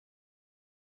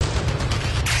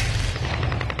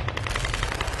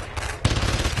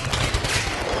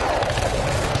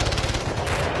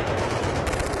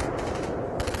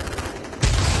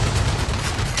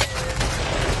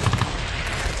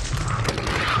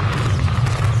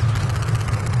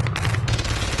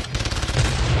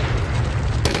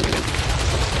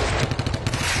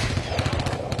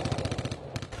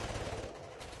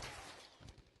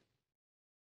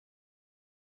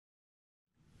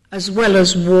as well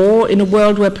as war, in a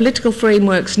world where political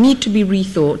frameworks need to be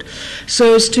rethought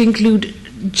so as to include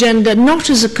gender not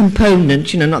as a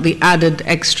component, not the added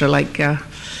extra like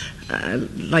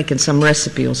in some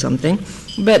recipe or something,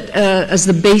 but as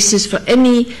the basis for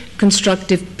any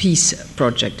constructive peace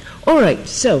project. All right,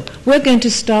 so we're going to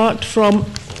start from,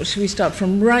 should we start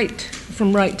from right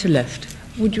to left?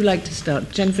 Would you like to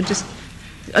start? Jennifer, just...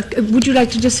 would you like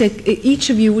to just say, each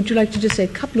of you, would you like to just say a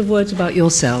couple of words about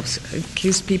yourselves, in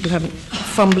case people haven't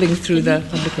fumbling through the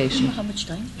publication? How much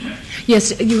time?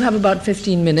 Yes, you have about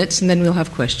 15 minutes, and then we'll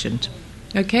have questions.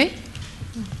 Okay?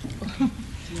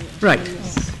 Right.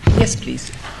 Yes,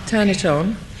 please. Turn it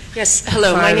on. Yes,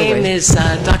 hello. My name is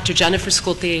Dr. Jennifer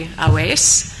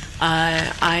Skulte-Ouaiss.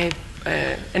 I'm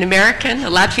an American, a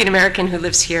Latvian-American who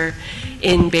lives here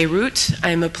in Beirut.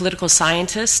 I'm a political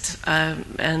scientist,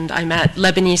 and I'm at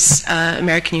Lebanese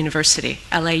American University,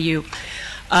 LAU.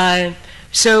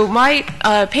 So my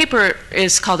paper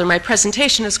is called, or my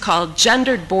presentation is called,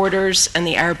 Gendered Borders and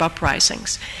the Arab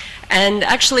Uprisings. And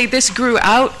actually this grew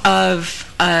out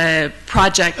of a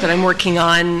project that I'm working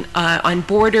on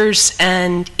borders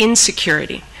and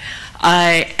insecurity.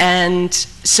 And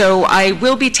so I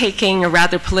will be taking a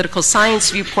rather political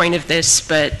science viewpoint of this,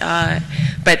 but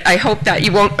I hope that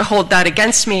you won't hold that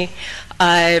against me.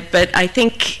 But I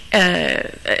think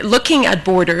looking at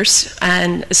borders,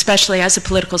 and especially as a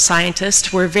political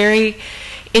scientist, we're very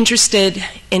interested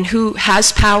in who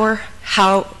has power,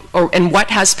 and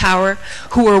what has power,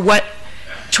 who or what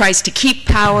tries to keep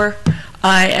power,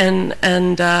 and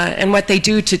what they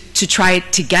do to try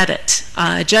to get it.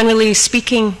 Generally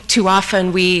speaking, too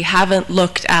often we haven't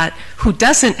looked at who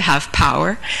doesn't have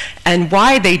power and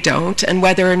why they don't and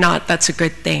whether or not that's a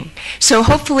good thing. So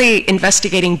hopefully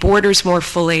investigating borders more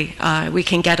fully, we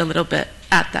can get a little bit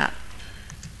at that.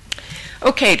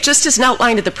 Okay, just as an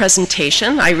outline of the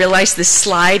presentation, I realize this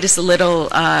slide is a little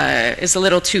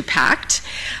too packed.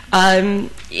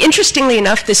 Interestingly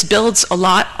enough, this builds a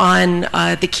lot on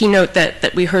the keynote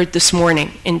that we heard this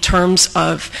morning in terms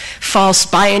of false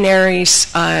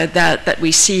binaries that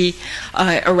we see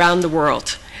around the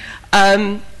world.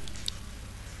 I'm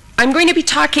going to be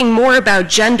talking more about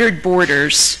gendered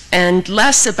borders and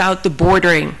less about the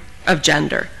bordering of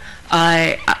gender.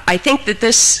 I think that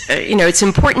this, it's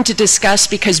important to discuss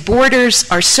because borders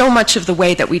are so much of the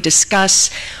way that we discuss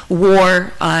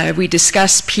war, we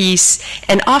discuss peace,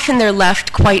 and often they're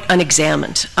left quite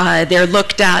unexamined. They're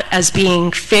looked at as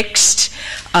being fixed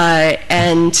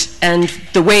and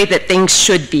the way that things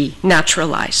should be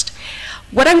naturalized.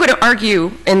 What I'm going to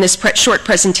argue in this short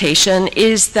presentation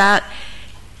is that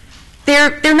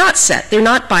they're not set, they're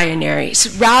not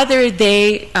binaries. Rather,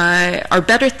 they are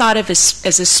better thought of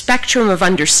as a spectrum of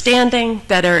understanding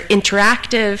that are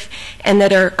interactive and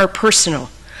that are personal.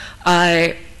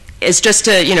 As just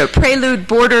a prelude,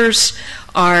 borders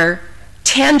are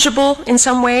tangible in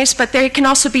some ways, but they can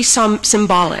also be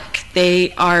symbolic.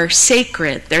 They are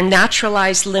sacred, they're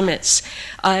naturalized limits.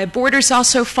 Borders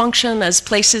also function as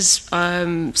places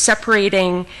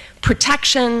separating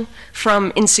protection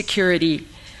from insecurity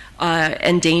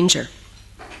and danger.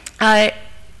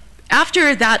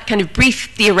 After that kind of brief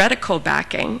theoretical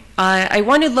backing, I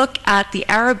want to look at the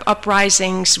Arab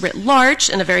uprisings writ large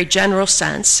in a very general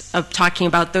sense of talking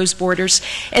about those borders,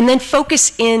 and then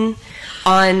focus in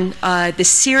on the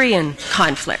Syrian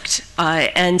conflict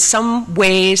and some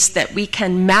ways that we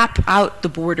can map out the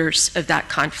borders of that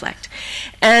conflict.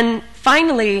 And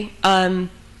finally,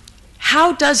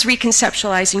 how does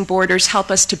reconceptualizing borders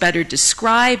help us to better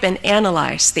describe and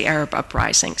analyze the Arab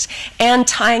uprisings? And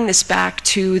tying this back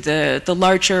to the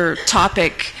larger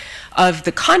topic of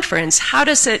the conference, how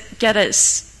does it get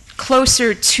us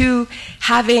closer to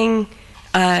having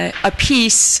a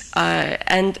peace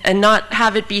and not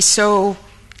have it be so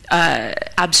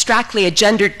abstractly a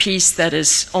gendered peace that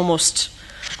is almost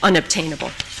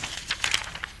unobtainable?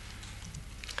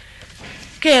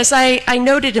 Okay, as I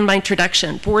noted in my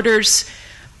introduction, borders,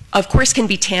 of course, can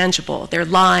be tangible. They're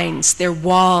lines, they're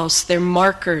walls, they're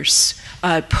markers,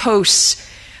 posts,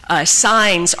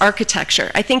 signs, architecture.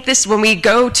 I think this, when we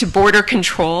go to border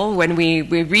control, when we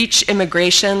reach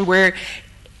immigration, we're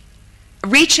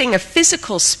reaching a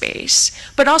physical space,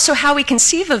 but also how we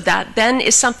conceive of that then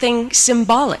is something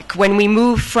symbolic when we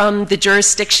move from the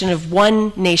jurisdiction of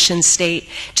one nation state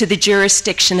to the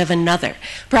jurisdiction of another.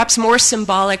 Perhaps more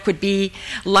symbolic would be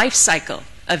life cycle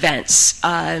events,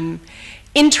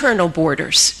 internal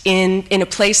borders in a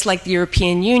place like the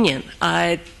European Union.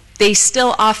 They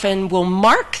still often will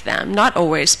mark them, not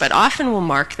always, but often will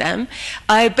mark them,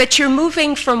 but you're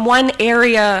moving from one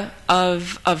area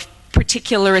of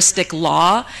particularistic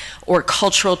law or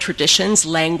cultural traditions,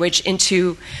 language,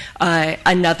 into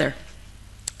another.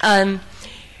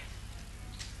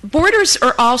 Borders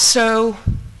are also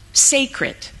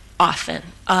sacred, often.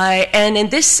 And in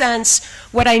this sense,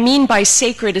 what I mean by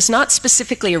sacred is not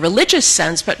specifically a religious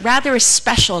sense, but rather a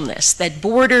specialness, that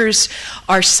borders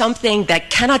are something that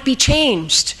cannot be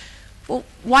changed. Well,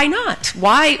 why not?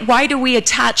 Why do we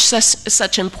attach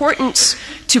such importance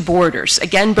to borders?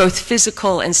 Again, both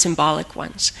physical and symbolic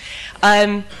ones.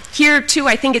 Here, too,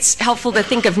 I think it's helpful to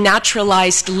think of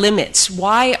naturalized limits.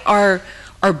 Why are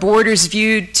borders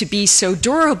viewed to be so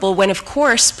durable when, of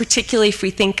course, particularly if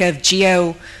we think of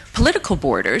geopolitical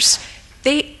borders,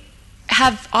 they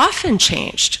have often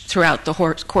changed throughout the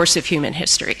course of human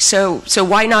history. So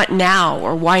why not now,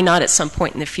 or why not at some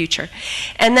point in the future?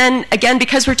 And then, again,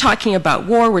 because we're talking about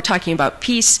war, we're talking about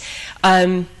peace,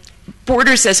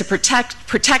 borders as a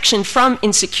protection from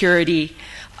insecurity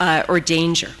or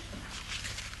danger.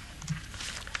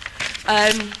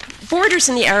 Borders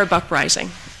in the Arab uprising.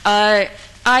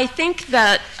 I think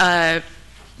that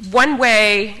one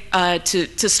way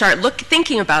to start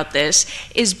thinking about this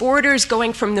is borders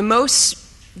going from the most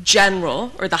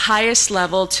general or the highest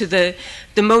level to the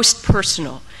most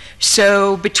personal.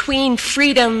 So between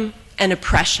freedom and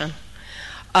oppression.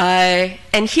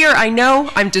 And here I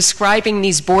know I'm describing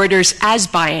these borders as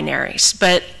binaries,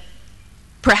 but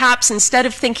perhaps instead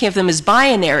of thinking of them as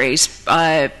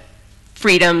binaries,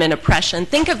 freedom and oppression,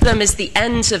 think of them as the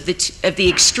ends of the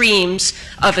extremes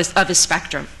of a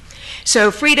spectrum.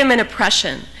 So freedom and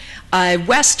oppression,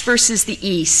 West versus the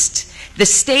East, the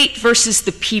state versus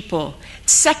the people,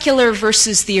 secular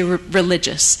versus the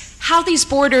religious. How these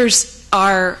borders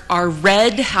are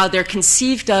read, how they're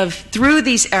conceived of through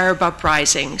these Arab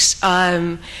uprisings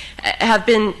have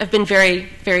been very,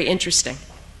 very interesting.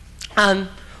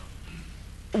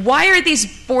 Why are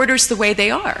these borders the way they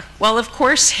are? Well, of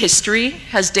course, history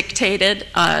has dictated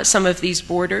some of these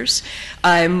borders.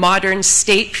 Modern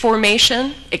state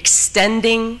formation,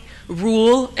 extending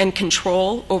rule and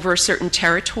control over a certain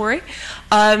territory.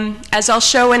 As I'll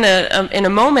show in a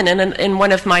moment in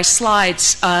one of my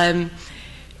slides,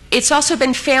 it's also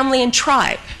been family and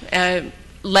tribe.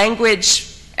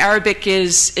 Language, Arabic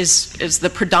is the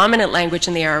predominant language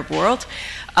in the Arab world,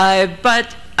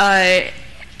 but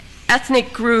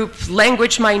ethnic group,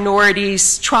 language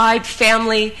minorities, tribe,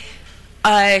 family,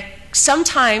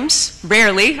 sometimes,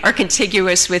 rarely, are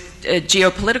contiguous with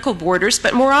geopolitical borders,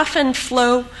 but more often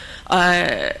flow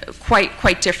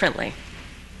quite differently.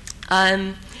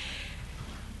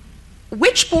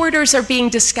 Which borders are being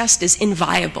discussed as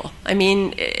inviolable? I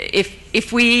mean,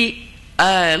 if we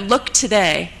look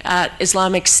today at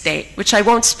Islamic State, which I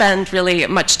won't spend really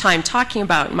much time talking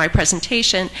about in my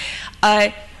presentation,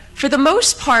 for the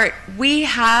most part, we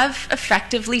have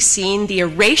effectively seen the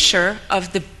erasure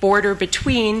of the border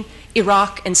between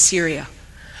Iraq and Syria.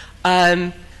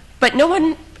 But no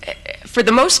one, for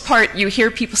the most part, you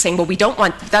hear people saying, well, we don't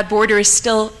want, that border is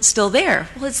still there.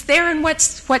 Well, it's there in what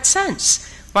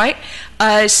sense, right?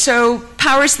 So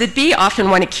powers that be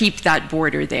often want to keep that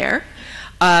border there.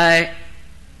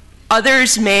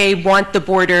 Others may want the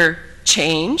border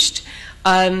changed.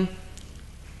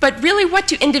 But really, what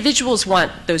do individuals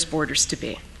want those borders to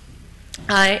be?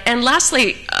 And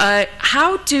lastly,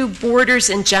 how do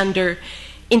borders and gender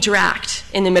interact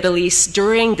in the Middle East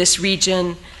during this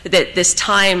region, this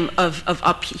time of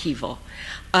upheaval?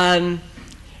 And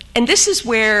this is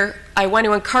where I want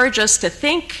to encourage us to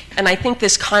think, and I think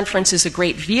this conference is a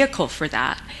great vehicle for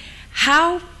that.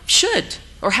 How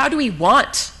do we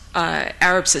want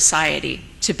Arab society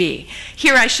to be?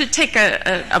 Here, I should take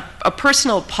a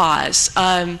personal pause.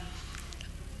 When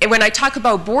I talk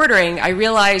about bordering, I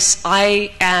realize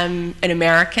I am an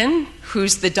American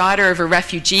who's the daughter of a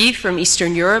refugee from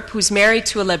Eastern Europe who's married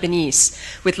to a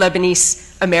Lebanese with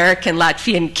Lebanese American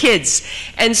Latvian kids.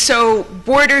 And so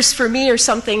borders for me are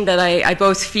something that I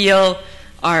both feel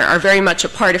are very much a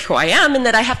part of who I am and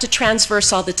that I have to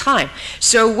transverse all the time.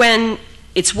 So when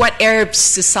it's what Arab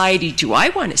society do I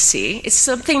want to see, it's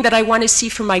something that I want to see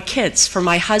for my kids, for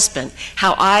my husband,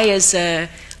 how I, as a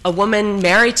woman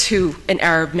married to an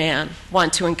Arab man,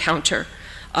 want to encounter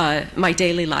my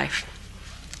daily life.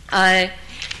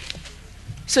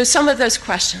 So some of those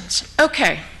questions.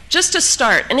 Okay, just to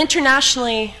start,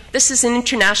 this is an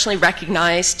internationally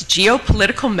recognized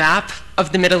geopolitical map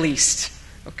of the Middle East,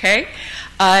 okay?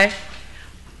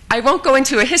 I won't go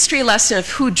into a history lesson of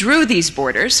who drew these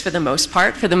borders for the most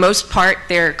part. For the most part,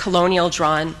 they're colonial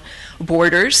drawn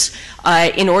borders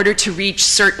in order to reach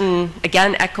certain,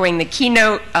 again, echoing the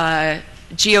keynote,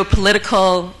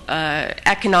 geopolitical,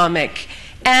 economic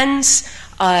ends.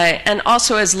 and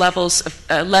also as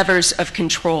levers of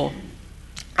control.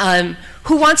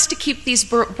 Who wants to keep these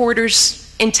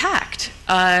borders intact?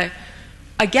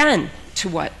 Again, to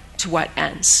what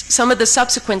ends? Some of the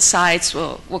subsequent sides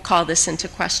will call this into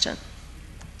question.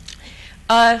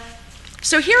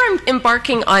 So here I'm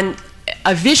embarking on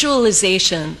a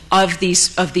visualization of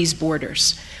these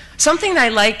borders. Something that I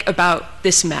like about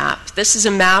this map, this is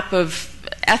a map of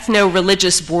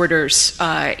ethno-religious borders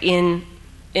in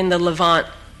the Levant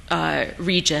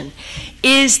region,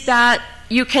 is that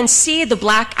you can see the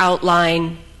black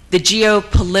outline, the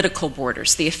geopolitical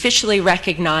borders, the officially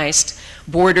recognized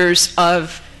borders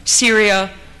of Syria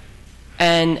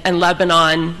and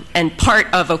Lebanon, and part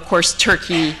of course,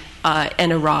 Turkey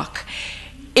and Iraq.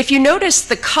 If you notice,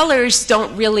 the colors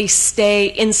don't really stay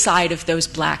inside of those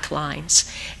black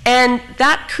lines. And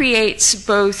that creates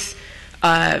both,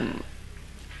 or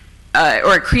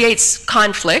it creates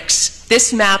conflicts.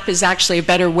 This map is actually a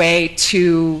better way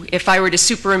to, if I were to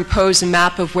superimpose a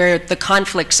map of where the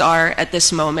conflicts are at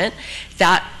this moment,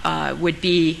 that would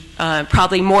be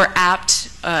probably more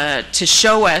apt to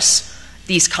show us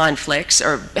these conflicts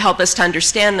or help us to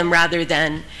understand them rather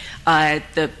than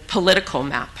the political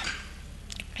map.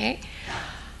 Okay.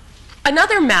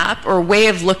 Another map or way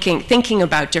of thinking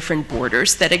about different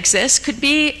borders that exist could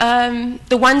be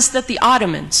the ones that the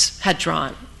Ottomans had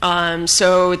drawn.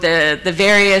 So the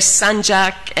various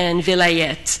sanjak and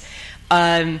vilayet.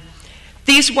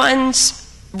 These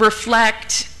ones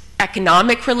reflect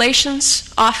economic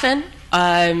relations often.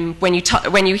 When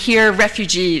you hear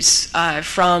refugees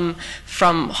from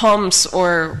Homs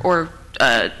or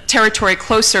territory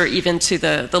closer even to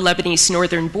the Lebanese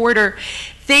northern border,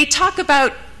 they talk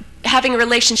about having a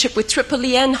relationship with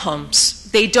Tripolian Homs.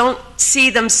 They don't see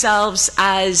themselves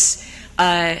as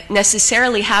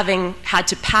necessarily having had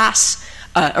to pass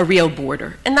a real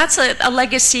border. And that's a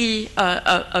legacy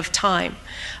of time.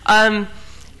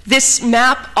 This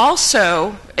map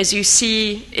also, as you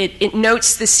see, it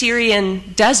notes the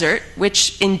Syrian desert,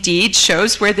 which indeed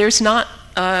shows where there's not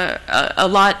a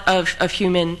lot of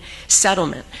human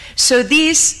settlement. So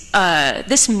this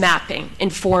mapping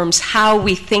informs how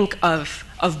we think of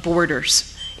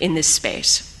borders in this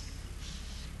space.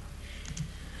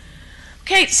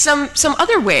 Okay, some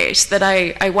other ways that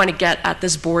I want to get at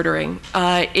this bordering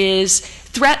is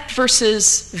threat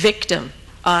versus victim.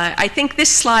 I think this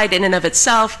slide in and of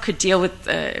itself could deal with,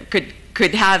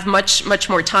 could have much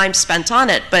more time spent on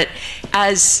it, but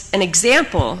as an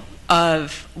example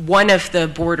of one of the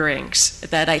borderings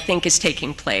that I think is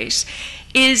taking place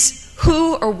is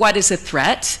who or what is a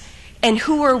threat and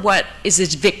who or what is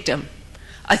a victim.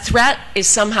 A threat is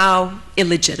somehow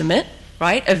illegitimate,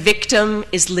 right? A victim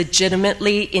is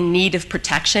legitimately in need of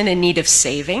protection, in need of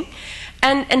saving.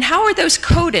 And how are those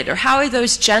coded or how are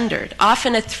those gendered?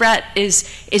 Often a threat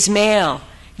is male,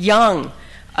 young.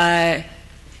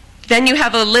 Then you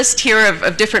have a list here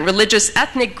of different religious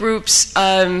ethnic groups,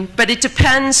 but it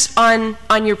depends on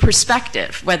your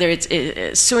perspective, whether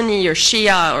it's Sunni or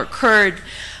Shia or Kurd.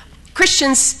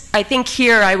 Christians, I think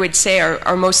here I would say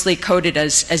are mostly coded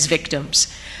as victims.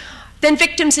 Then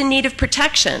victims in need of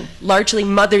protection, largely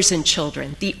mothers and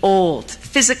children, the old,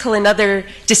 physical and other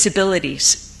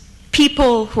disabilities,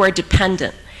 people who are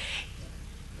dependent.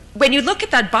 When you look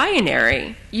at that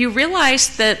binary, you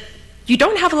realize that you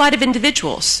don't have a lot of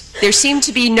individuals. There seemed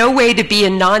to be no way to be a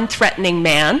non-threatening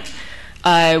man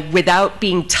without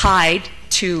being tied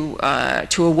to a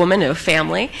woman, a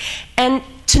family, and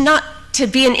to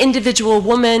be an individual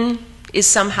woman is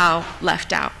somehow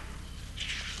left out.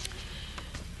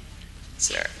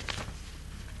 Sorry.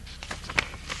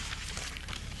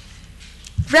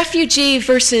 Refugee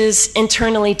versus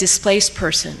internally displaced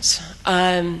persons.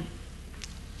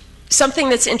 Something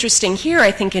that's interesting here,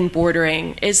 I think, in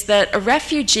bordering is that a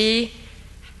refugee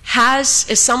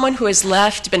is someone who has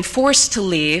been forced to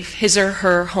leave his or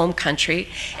her home country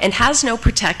and has no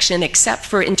protection except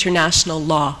for international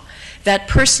law. That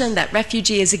person, that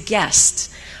refugee, is a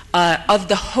guest of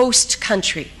the host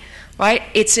country, right?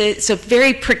 It's a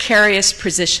very precarious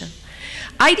position.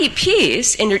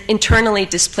 IDPs, internally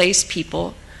displaced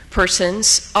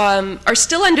persons, are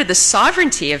still under the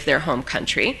sovereignty of their home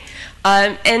country.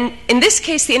 And in this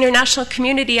case, the international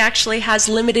community actually has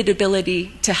limited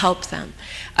ability to help them.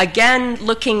 Again,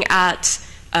 looking at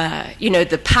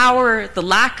the power, the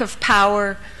lack of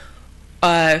power,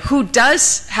 who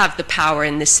does have the power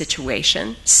in this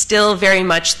situation, still very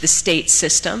much the state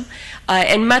system,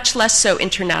 and much less so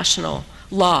international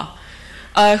law.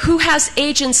 who has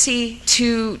agency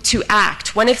to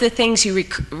act? One of the things you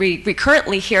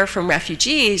recurrently hear from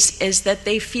refugees is that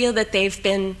they feel that they've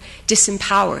been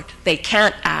disempowered. They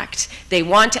can't act. They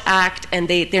want to act, and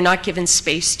they're not given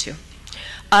space to.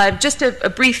 Just a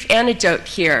brief anecdote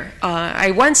here.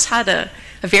 I once had a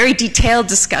very detailed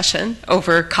discussion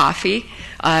over coffee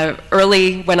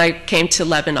early when I came to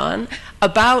Lebanon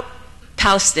about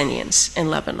Palestinians in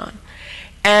Lebanon.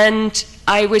 And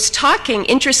I was talking,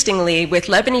 interestingly, with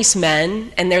Lebanese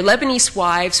men, and their Lebanese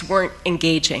wives weren't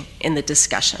engaging in the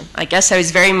discussion. I guess I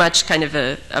was very much kind of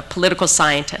a political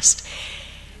scientist.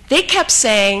 They kept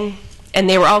saying, and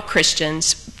they were all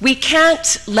Christians, we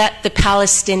can't let the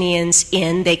Palestinians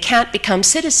in, they can't become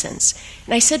citizens.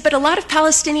 And I said, but a lot of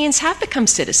Palestinians have become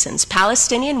citizens.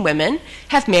 Palestinian women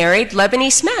have married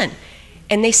Lebanese men.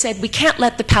 And they said, we can't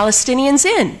let the Palestinians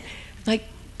in. Like,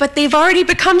 but they've already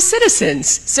become citizens.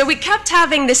 So we kept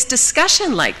having this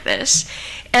discussion like this.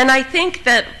 And I think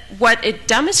that what it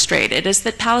demonstrated is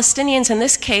that Palestinians in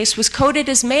this case was coded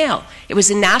as male. It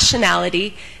was a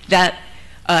nationality, that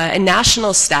a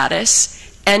national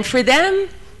status. And for them,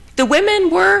 the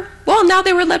women were, well, now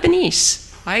they were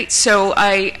Lebanese, right? So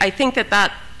I think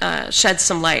that sheds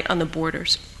some light on the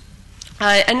borders.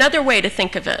 Another way to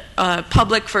think of it,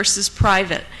 public versus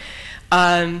private.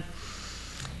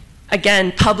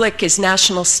 Again, public is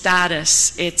national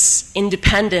status, it's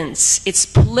independence, it's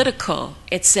political,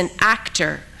 it's an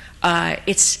actor,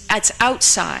 it's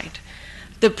outside.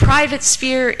 The private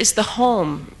sphere is the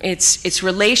home, it's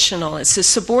relational, it's a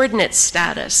subordinate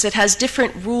status, it has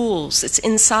different rules, it's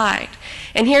inside.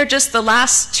 And here are just the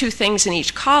last two things in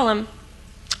each column.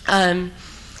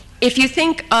 If you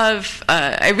think of,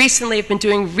 I recently have been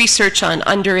doing research on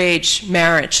underage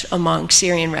marriage among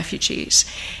Syrian refugees.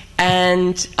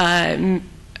 And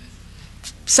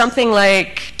something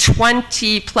like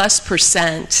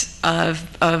 20+%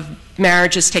 of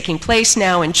marriages taking place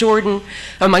now in Jordan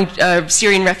among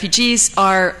Syrian refugees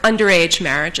are underage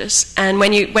marriages. And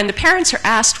when the parents are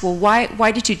asked, well,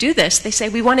 why did you do this? They say,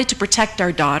 we wanted to protect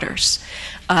our daughters.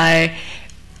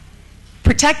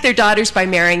 Protect their daughters by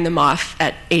marrying them off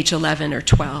at age 11 or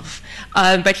 12.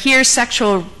 But here's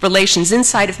sexual relations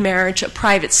inside of marriage, a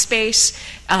private space,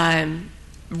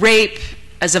 rape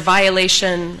as a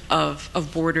violation of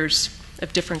borders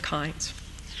of different kinds.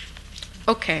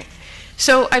 Okay,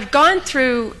 so I've gone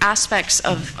through aspects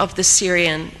of the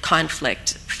Syrian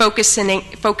conflict,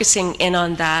 focusing in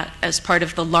on that as part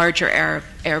of the larger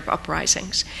Arab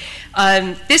uprisings.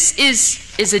 This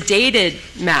is a dated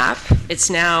map. It's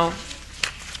now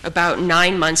about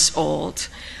 9 months old.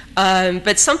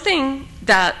 But something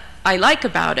that I like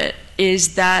about it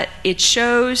is that it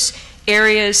shows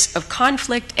areas of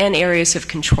conflict and areas of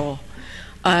control.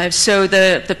 So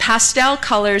the pastel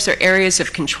colors are areas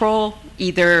of control,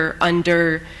 either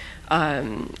under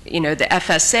the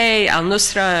FSA,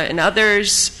 al-Nusra, and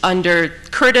others, under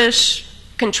Kurdish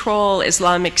control,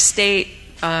 Islamic State,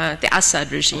 the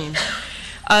Assad regime.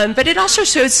 But it also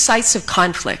shows sites of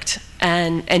conflict,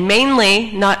 and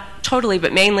mainly, not totally,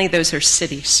 but mainly those are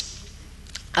cities.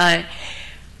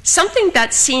 Something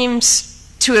that seems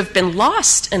to have been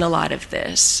lost in a lot of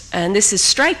this, and this is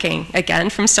striking, again,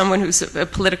 from someone who's a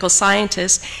political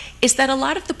scientist, is that a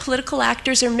lot of the political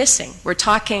actors are missing. We're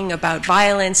talking about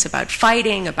violence, about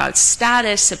fighting, about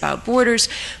status, about borders,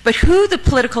 but who the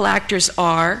political actors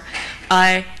are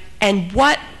and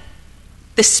what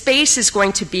the space is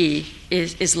going to be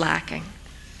is lacking.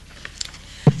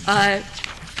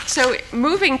 So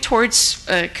moving towards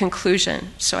conclusion,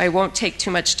 so I won't take too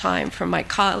much time from my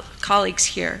colleagues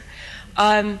here.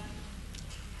 Of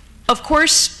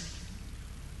course,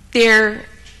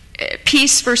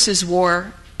 peace versus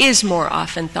war is more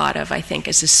often thought of, I think,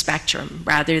 as a spectrum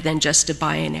rather than just a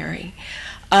binary.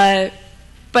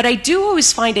 But I do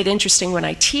always find it interesting when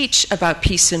I teach about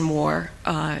peace and war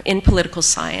in political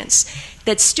science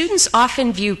that students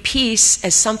often view peace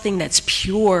as something that's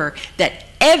pure, that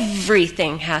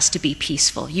everything has to be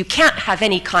peaceful. You can't have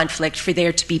any conflict for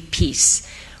there to be peace.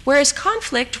 Whereas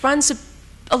conflict runs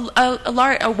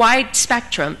a wide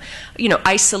spectrum,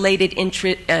 isolated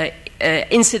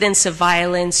incidents of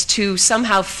violence to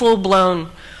somehow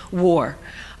full-blown war.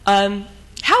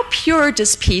 How pure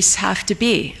does peace have to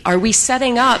be? Are we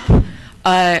setting up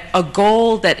a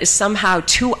goal that is somehow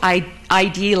too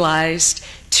idealized,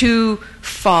 too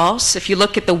false? If you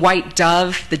look at the white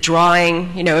dove, the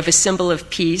drawing, of a symbol of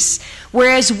peace,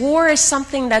 whereas war is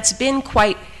something that's been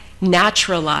quite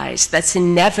naturalized, that's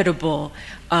inevitable,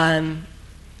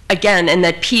 again, and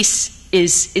that peace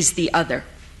is the other.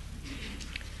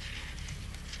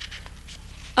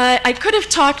 I could have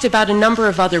talked about a number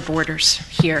of other borders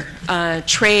here.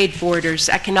 Trade, borders,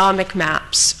 economic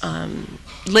maps,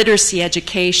 literacy,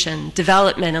 education,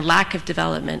 development and lack of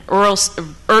development,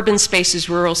 urban spaces,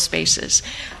 rural spaces.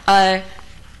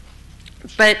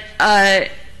 But I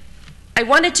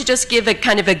wanted to just give a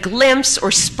kind of a glimpse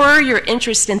or spur your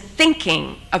interest in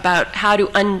thinking about how to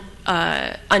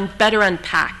better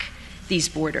unpack these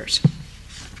borders.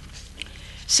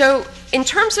 So in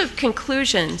terms of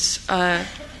conclusions,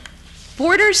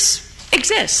 borders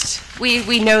exist.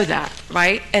 We know that,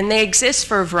 right? And they exist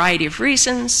for a variety of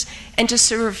reasons and to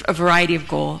serve a variety of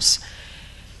goals.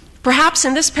 Perhaps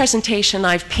in this presentation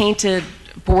I've painted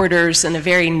borders in a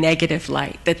very negative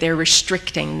light, that they're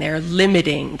restricting, they're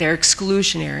limiting, they're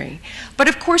exclusionary. But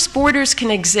of course borders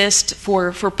can exist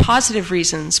for positive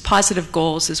reasons, positive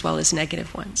goals as well as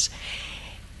negative ones.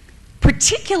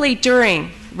 Particularly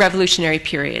during revolutionary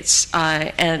periods,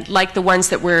 and like the ones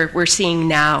that we're seeing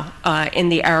now in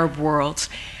the Arab world,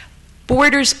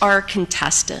 borders are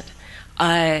contested.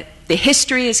 The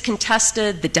history is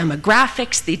contested, the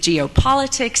demographics, the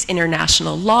geopolitics,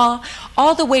 international law,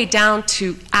 all the way down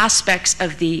to aspects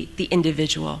of the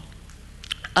individual.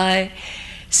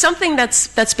 Something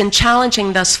that's been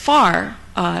challenging thus far,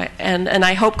 and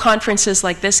I hope conferences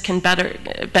like this can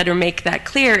better make that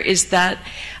clear, is that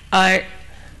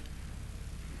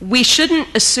we shouldn't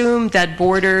assume that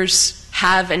borders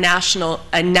have a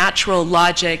natural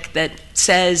logic that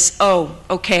says, oh,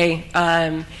 okay,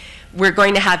 we're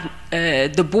going to have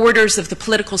the borders of the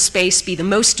political space be the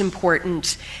most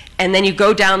important, and then you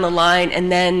go down the line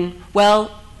and then,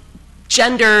 well,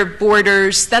 gender,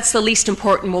 borders, that's the least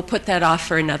important, we'll put that off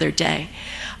for another day.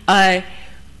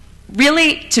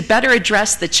 Really, to better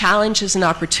address the challenges and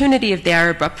opportunity of the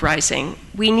Arab uprising,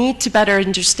 we need to better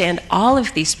understand all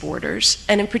of these borders,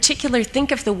 and in particular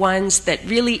think of the ones that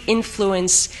really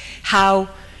influence how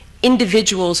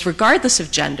individuals, regardless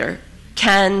of gender,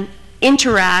 can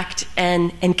interact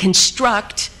and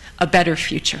construct a better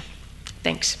future.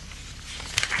 Thanks.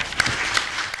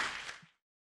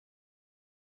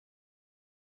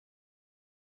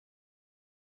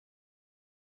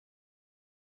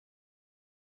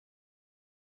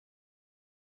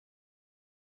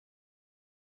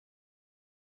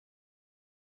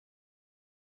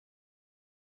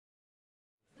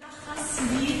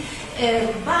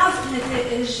 بعض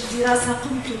نتائج دراسة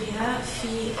قمت بها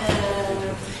في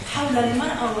حول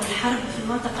المرأة والحرب في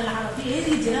المنطقة العربية.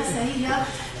 هذه الدراسة هي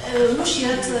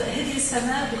نشرت هذه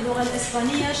السنة باللغة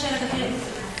الإسبانية، شارك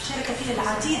فيها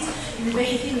العديد من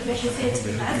الباحثين والباحثات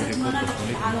من عدة مناطق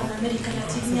في العالم، أمريكا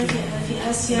اللاتينية، في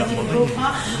آسيا، في أوروبا،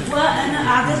 وأنا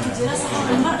أعددت دراسة حول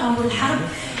المرأة والحرب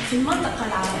في المنطقة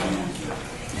العربية.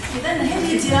 إذن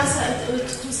هذه الدراسة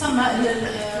تسمى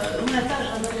هنا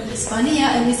الترجمة الإسبانية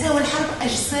النساء والحرب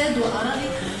أجساد وأراضي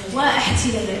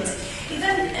واحتلالات.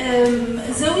 إذن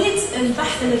زاوية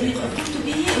البحث الذي قمت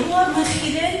به هو من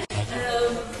خلال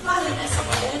بعض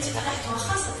الأسئلة التي طرحتها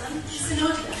خاصة في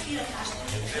السنوات الأخيرة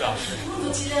في العشرينات منذ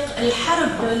انطلاق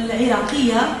الحرب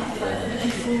العراقية 1991،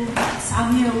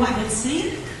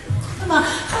 ثم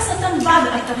خاصة بعد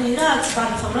التغييرات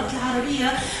بعد الثورات العربية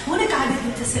هناك عديد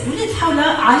من التساؤلات حول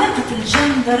علاقة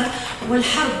الجندر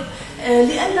والحرب،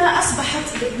 لأن أصبحت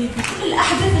بكل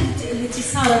الأحداث التي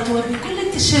صارت وبكل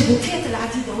التشابكات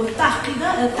العديدة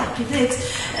والتعقيدات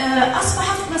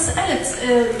أصبحت مسألة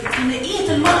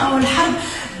ثنائية المرأة والحرب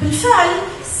بالفعل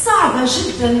صعبة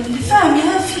جدا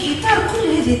لفهمها في إطار كل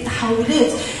هذه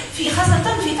التحولات، خاصة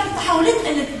في إطار التحولات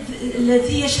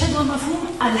التي يشهدها مفهوم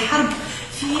الحرب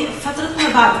في فترة ما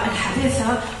بعد الحداثة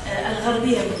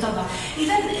الغربية بالطبع.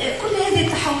 إذا كل هذه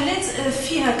التحولات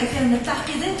فيها كثير من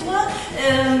التعقيدات،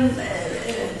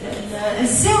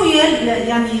 والزاوية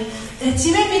يعني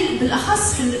اهتمامي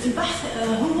بالأخص في البحث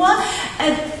هو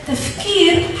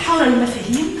التفكير حول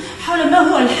المفاهيم، حول ما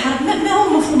هو الحرب، ما هو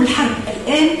مفهوم الحرب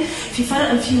الآن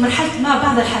في مرحلة ما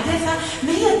بعد الحداثة،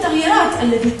 ما هي التغييرات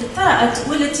التي طرأت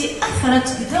والتي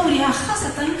أثرت بدورها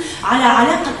خاصة على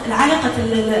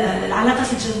العلاقة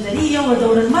الجندرية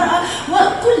ودور المرأة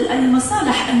وكل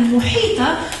المصالح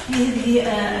المحيطة بهذه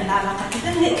العلاقات.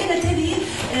 إذن كانت هذه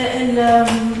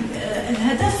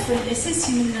الهدف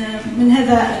الأساسي من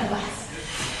هذا البحث.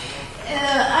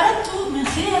 أردت من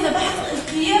خلال هذا البحث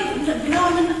القيام بنوع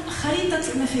من خريطة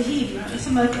مفاهيم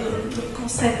يسمى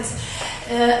كونسيبت،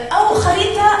 أو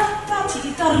خريطة تعطي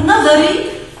إطار نظري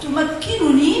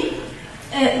تمكنني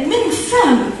من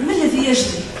فهم ما الذي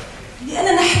يجري،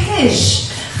 لأننا نحتاج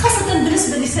خاصة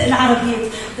بالنسبة للنساء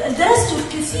العربيات. درست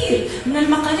الكثير من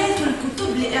المقالات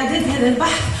والكتب لإعداد هذا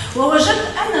البحث،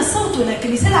 ووجدت أن صوتنا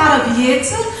كنساء العربيات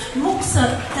مقصر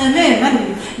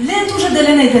تماما، لا توجد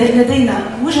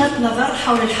لدينا وجهة نظر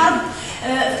حول الحرب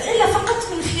إلا فقط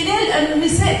من خلال خلال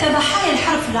النساء كضحايا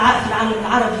الحرب في العالم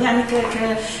العربي، يعني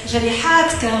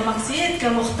كجريحات، كمقتيات،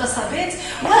 كمغتصبات،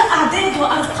 وأعداد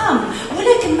وأرقام.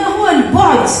 ولكن ما هو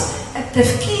البعد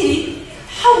التفكيري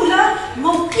حول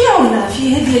موقعنا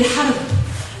في هذه الحرب؟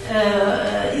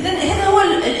 إذا هذا هو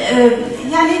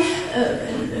يعني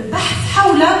البحث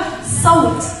حول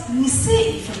صوت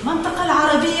نسائي في المنطقة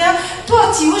العربية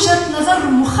تعطي وجهة نظر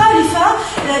مخالفة،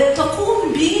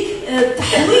 تقوم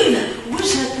بتحويل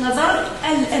وجهة نظر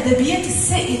الأدبيات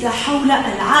السائدة حول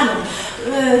العالم.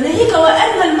 ناهيك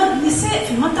وأن النساء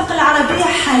في المنطقة العربية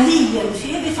حاليا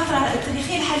في هذه الفترة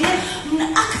التاريخية الحالية من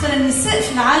أكثر النساء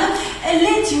في العالم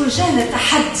التي واجهن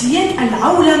تحديات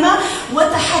العولمة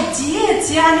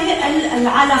وتحديات يعني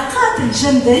العلاقات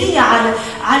الجندرية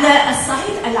على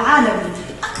الصعيد العالمي.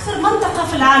 أكثر منطقة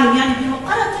في العالم يعني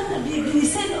بمقارنة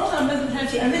بالنساء الأخرى مثلا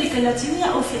في أمريكا اللاتينية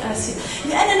أو في آسيا،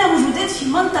 لأننا موجودات في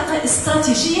منطقة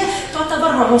استراتيجية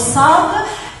تعتبر عصاب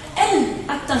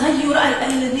التغير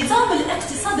النظام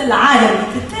الاقتصادي العالمي.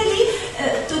 بالتالي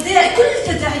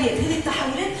كل تداعيات هذه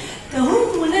التحولات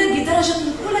تهمنا بدرجة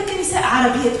أولى كنساء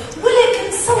عربيات،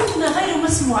 ولكن صوتنا غير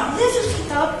مسموع لا في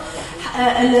الخطاب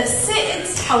السائد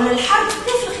حول الحرب،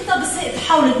 لا في الخطاب السائد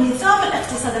حول النظام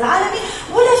الاقتصادي العالمي،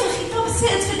 ولا في الخطاب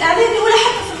السائد في الإعلام، ولا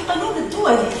حتى في القانون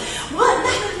الدولي.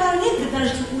 ونحن المعنيين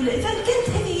بالدرجة الأولى. إذا كانت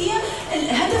هذه هي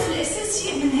الهدف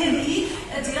الأساسي من هذه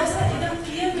الدراسة، إذا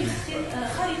القيام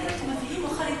بخريطة مفاهيم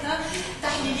وخريطة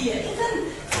تحليلية. إذا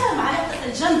فهم علاقة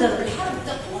الجندر بالحرب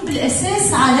تقوم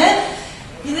بالأساس على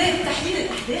بداية تحليل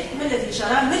الأحداث، ما الذي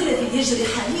جرى، ما الذي يجري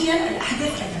حاليا،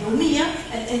 الأحداث اليومية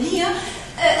الآنية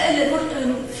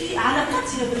في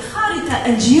علاقتها بالخارطة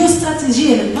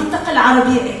الجيوستراتيجية للمنطقة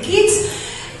العربية. أكيد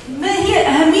ما هي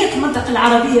أهمية المنطقة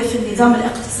العربية في النظام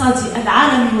الاقتصادي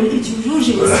العالمي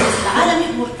والإيديولوجي والسياسي العالمي،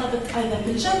 مرتبط أيضا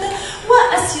بالجندر،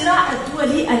 والصراع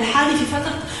الدولي الحالي في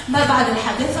فترة ما بعد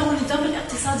الحداثة والنظام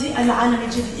الاقتصادي العالمي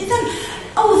الجديد. إذا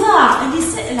أوضاع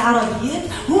النساء العربيات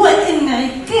هو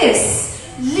انعكاس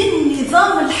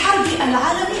للنظام الحربي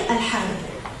العالمي الحالي.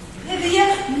 هذه هي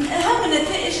من أهم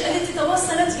النتائج التي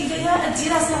توصلت إليها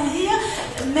الدراسة، هي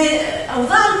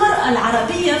أوضاع المرأة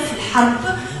العربية في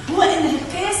الحرب هو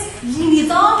انعكاس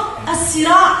لنظام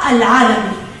الصراع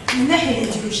العالمي من الناحية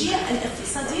الإيديولوجية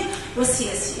الاقتصادية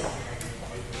والسياسية.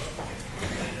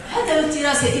 هذا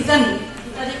الدراسة إذن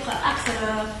بطريقة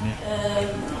أكثر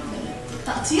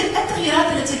تأطير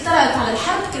التغييرات التي طرأت على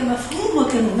الحرب كمفهوم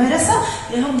وكممارسة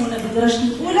يهمنا بالدرجة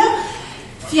الأولى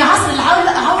في عصر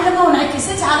العولمة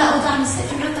وانعكاساتها على أوضاع النساء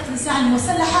في منطقة النساء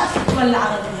المسلحة في الدول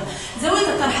العربية. زاوية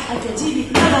الطرح أكاديمي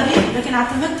نظري، لكن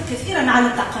اعتمدت كثيرا على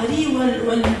التقارير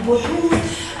والبحوث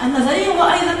النظرية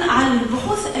وأيضا على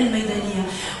البحوث الميدانية.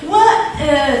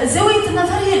 وزاوية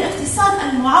النظرية الاقتصاد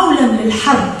المعولم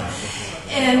للحرب.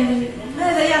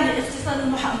 ماذا يعني الاقتصاد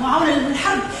المعولم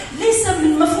للحرب؟ ليس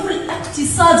من مفهوم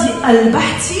الاقتصادي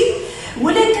البحثي،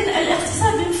 ولكن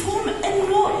الاقتصاد بمفهوم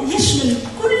أنه يشمل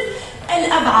كل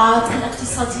الأبعاد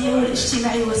الاقتصادية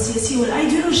والاجتماعية والسياسية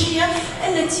والأيديولوجية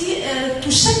التي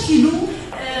تشكل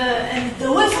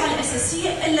الدوافع الأساسية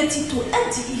التي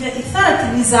تؤدي إلى إثارة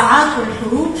النزاعات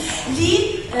والحروب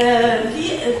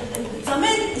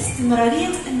لضمان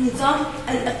استمرارية النظام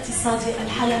الاقتصادي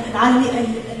العالمي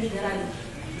الليبرالي.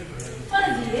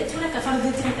 فرضيات، هناك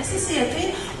فرضيتين أساسيتين،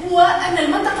 هو أن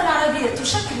المنطقة العربية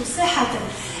تشكل ساحة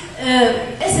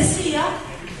أساسية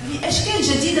لأشكال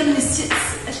جديدة من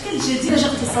أشكال جديدة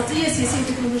اقتصادية سياسية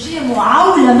تكنولوجية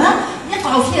معولمة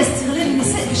يقع فيها استغلال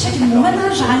النساء بشكل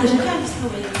ممنهج على جميع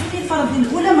المستويات. هذه الفرضية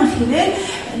الأولى من خلال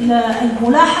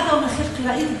الملاحظة ومن خلال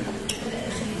قراءة الآخرين.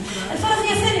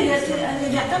 الفرضية الثانية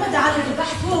التي اعتمد على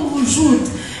البحث هو وجود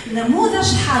نموذج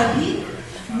حربي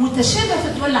متشابه في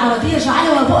الدول العربية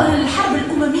جعله وبؤرا للحرب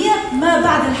الأممية ما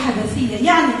بعد الحدثية.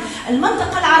 يعني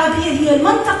المنطقة العربية هي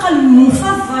المنطقة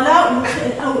المفضلة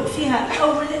أو فيها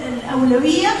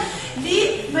الأولوية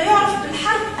لما يعرف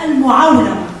بالحرب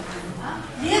المعولمة.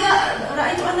 لذا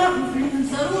رأيت أن من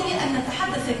ضروري أن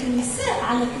نتحدث كنساء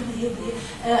على كل هذه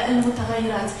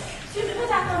المتغيرات.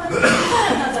 ماذا اعتمدت؟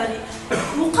 نظري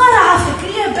مقارعة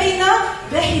فكرية بين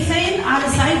باحثين على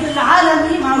الصعيد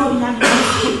العالمي معروف يعني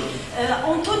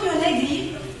أنطونيو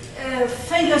نيغري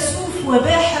فيلسوف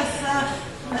وباحث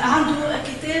عنده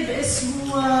كتاب اسمه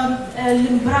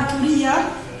الإمبراطورية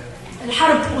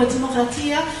الحرب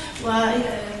والديمقراطية،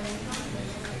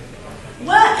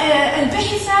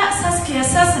 والباحثة ساسكيا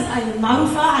ساسن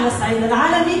المعروفة على الصعيد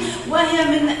العالمي، وهي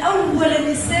من أول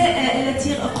النساء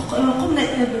التي قمنا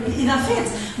بإضافات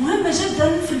مهمة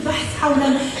جدا في البحث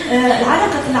حول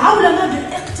علاقة العولمة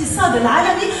بالاقتصاد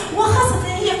العالمي، وخاصة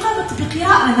هي قامت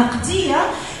بقراءة نقدية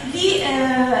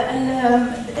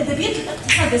لأدبيات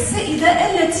الاقتصاد السائدة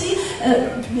التي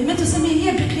ما تسمى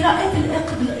هي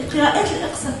بالقراءات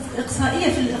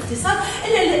الإقصائية في الاقتصاد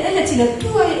التي لا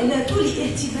تولي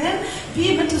اهتمام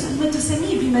بما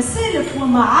تسميه بمسالك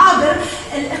ومعابر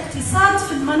الاقتصاد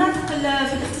في المناطق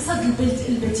في الاقتصاد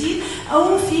البديل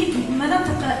أو في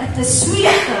مناطق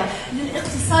التسويق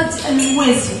للاقتصاد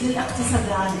الموازي للاقتصاد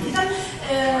العالمي. إذا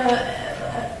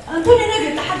أنطونيو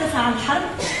نيغري تحدث عن الحرب.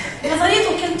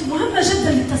 نظريته كانت مهمة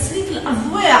جدا لتسليط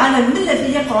الأضواء على ما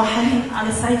الذي يقع حاليا على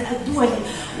الصعيد الدولي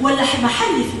ولا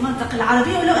محلي في المنطقة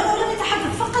العربية، ولو أنه لم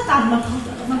يتحدث فقط عن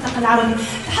المنطقة العربية،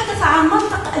 تحدث عن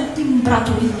منطقة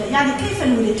الإمبراطورية، يعني كيف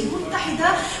الولايات المتحدة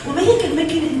وما هي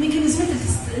الميكانيزمات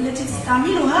التي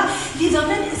تستعملها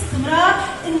لضمان استمرار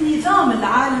النظام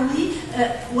العالمي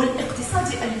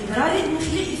والاقتصادي الليبرالي من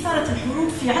خلال إثارة الحروب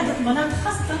في عدة مناطق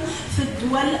خاصة في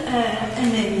الدول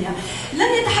النامية.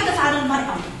 لم يتحدث عن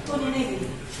المرأة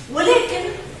ولكن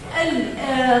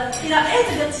القراءات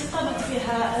التي قامت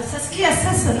بها ساسكيا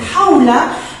ساسن حول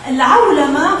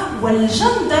العولمة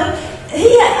والجندر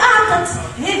هي أعطت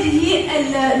هذه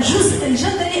الجزء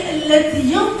الجندري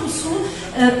الذي ينقص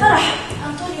طرح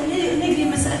أنطونيو نيغري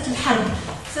مسألة الحرب.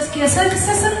 ساسكيا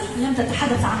ساسن لم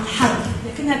تتحدث عن الحرب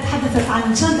لكنها تحدثت عن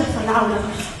الجندر في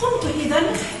العولمة. قمت إذن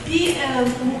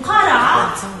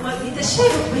بمقارعة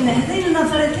وبتشابك بين هذين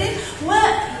النظرتين،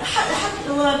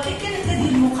 وكانت هذه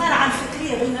المقارعة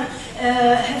الفكرية بين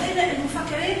هذين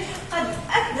المفكرين قد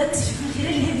أدت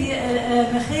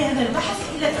من خلال هذا البحث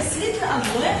إلى تسليط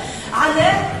الأضواء على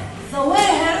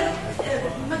ظواهر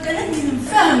مكنتني من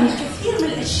فهم كثير من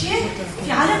الأشياء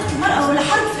في علاقة المرأة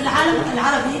والحرب في العالم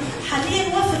العربي حاليا،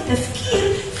 وفي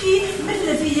التفكير في ما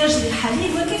الذي يجري حاليا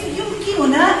وكيف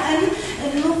يمكننا أن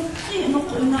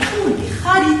نقوم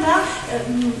بخارطة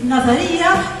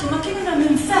نظرية تمكننا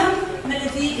من فهم ما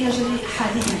الذي يجري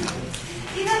حاليا.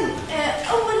 إذا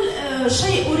أول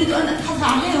شيء أريد أن أتحدث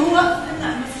عليه هو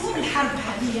أن مفهوم الحرب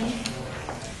حاليا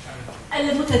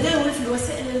المتداول في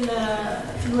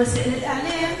وسائل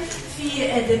الإعلام، في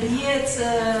أدبيات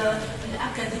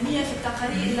الأكاديمية، في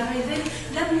التقارير إلى غير ذلك،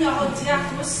 لم يعد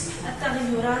يعكس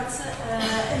التغيرات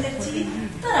التي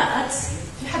طرأت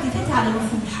في حد ذاتها على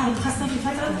مفهوم الحرب خاصة في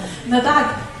فترة ما بعد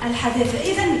الحداثة.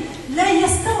 إذا لا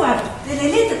يستوعب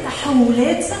دلالات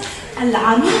التحولات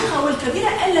العميقة والكبيرة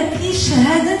التي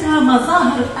شهدتها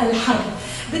مظاهر الحرب.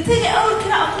 بالتالي أول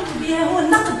قراءة قمت بها هو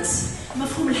نقد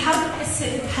مفهوم الحرب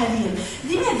السائد حاليا.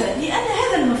 لماذا؟ لأن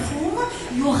هذا المفهوم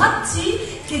يغطي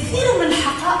كثير من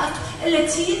الحقائق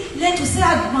التي لا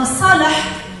تساعد مصالح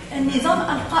النظام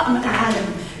القائم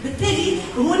العالمي. بالتالي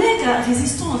هناك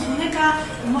ريزيستونس، هناك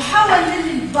محاولة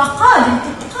للبقاء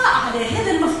للابقاء على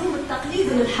هذا المفهوم التقليدي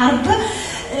للحرب،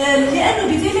 لأنه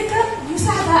بذلك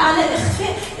يساعدها على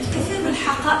إخفاء الكثير من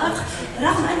الحقائق،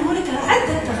 رغم أن هناك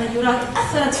عدة تغيرات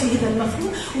أثرت في هذا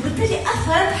المفهوم، وبالتالي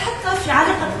أثرت حتى في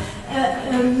علاقة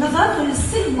نظرته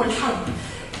للسلم والحرب.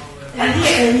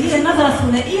 هي نظرة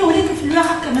ثنائية، ولكن في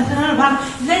الواقع كما ترى بعض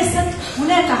ليست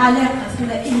هناك علاقة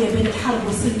ثنائية بين الحرب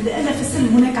والسلم، لأن في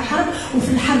السلم هناك حرب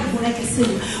وفي الحرب هناك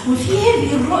سلم. وفي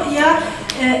هذه الرؤية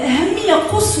أهمية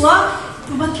قصوى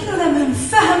تمكننا من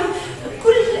فهم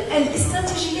كل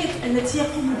الاستراتيجيات التي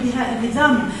يقوم بها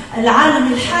النظام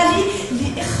العالمي الحالي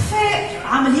لإخفاء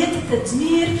عمليات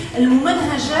التدمير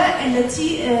الممنهجة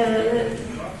التي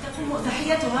تقوم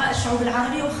ضحيتها الشعوب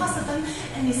العربية وخاصة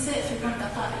النساء في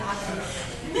المنطقة العربية.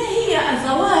 ما هي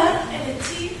الظواهر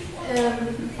التي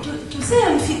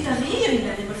تساهم في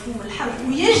تغييرنا لمفهوم الحرب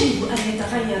ويجب أن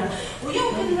يتغير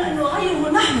ويمكن أن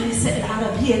نغيره نحن النساء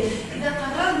العربيات إذا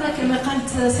قررنا كما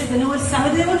قالت سيدة نوال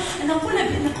السعودية أن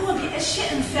نقوم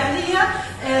بأشياء فعلية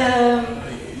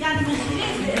يعني من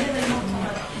خلال هذا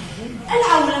المؤتمر.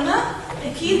 العولمة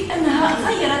أكيد أنها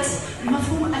غيرت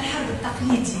مفهوم الحرب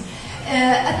التقليدي.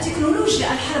 التكنولوجيا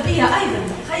الحربية أيضا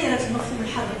غيرت مفهوم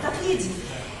الحرب التقليدي.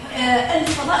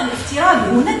 الفضاء الافتراضي،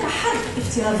 هناك حرب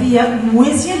افتراضية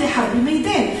موازية لحرب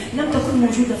الميدان لم تكن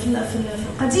موجودة في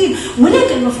القديم،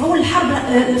 ولكن مفهوم الحرب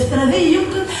الافتراضية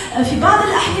يمكن في بعض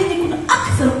الأحيان يكون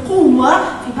أكثر قوة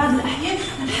في بعض الأحيان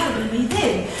من حرب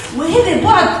الميدان، وهذا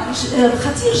بعد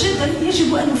خطير جدا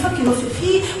يجب أن نفكر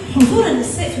في حضور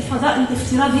النساء في الفضاء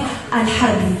الافتراضي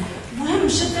الحربي، مهم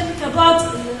جدا كبعد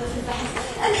البحث.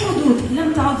 الحدود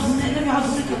لم يعد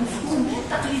هناك مفهوم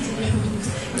تقليدي للحدود.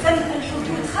 إذا الحدود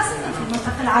خاصة في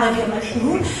المنطقة العربية مع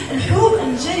الحروب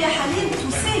الجارية حاليا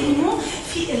تساهم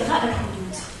في إلغاء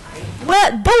الحدود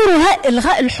ودورها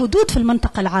إلغاء الحدود في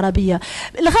المنطقة العربية.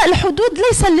 إلغاء الحدود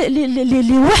ليس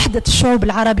لوحدة الشعوب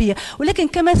العربية، ولكن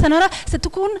كما سنرى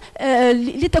ستكون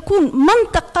لتكون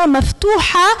منطقة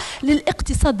مفتوحة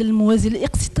للاقتصاد الموازي،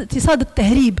 لاقتصاد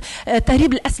التهريب،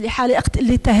 تهريب الأسلحة،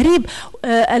 لتهريب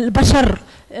البشر،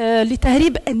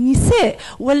 لتهريب النساء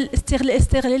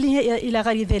والاستغلالية إلى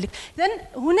غير ذلك. إذن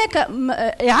هناك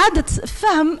إعادة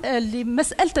فهم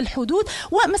لمسألة الحدود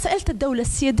ومسألة الدولة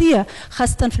السيادية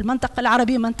خاصة في المنطقة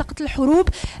العربية، منطقة الحروب.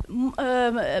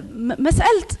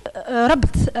 مسألة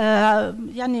ربط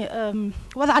يعني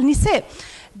وضع النساء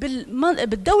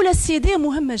بالدولة السيادية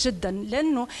مهمة جدا،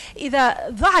 لأنه إذا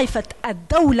ضعفت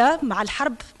الدولة مع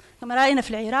الحرب كما رأينا في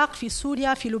العراق، في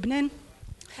سوريا، في لبنان،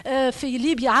 في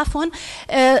ليبيا عفوا،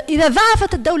 إذا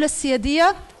ضعفت الدولة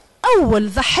السيادية أول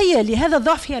ضحية لهذا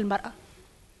الضعف هي المرأة.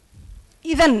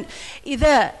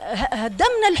 إذا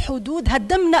هدمنا الحدود،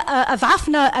 هدمنا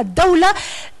أضعفنا الدولة،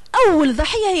 أول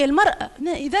ضحية هي المرأة.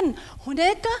 إذن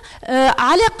هناك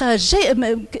علاقة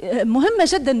مهمة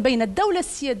جدا بين الدولة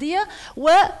السيادية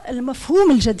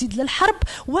والمفهوم الجديد للحرب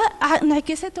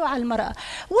وانعكاساته على المرأة،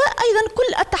 وأيضا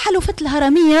كل التحالفات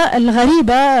الهرمية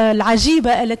الغريبة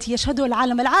العجيبة التي يشهدها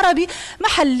العالم العربي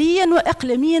محليا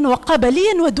وإقليميا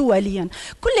وقبليا ودوليا.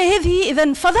 كل هذه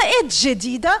إذن فضاءات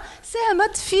جديدة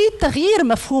ساهمت في تغيير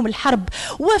مفهوم الحرب،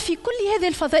 وفي كل هذه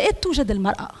الفضاءات توجد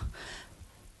المرأة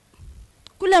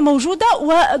كلها موجودة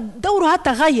ودورها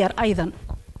تغير أيضا.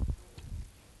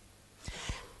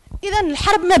 إذن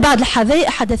الحرب ما بعد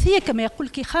الحداثية كما يقول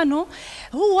كيخانو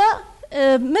هو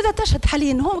ماذا تشهد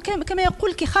حاليا؟ هو كما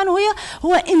يقول كيخانو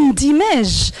هو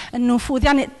اندماج النفوذ،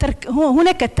 يعني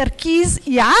هناك تركيز،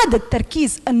 إعادة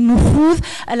تركيز النفوذ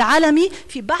العالمي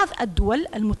في بعض الدول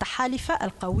المتحالفة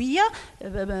القوية.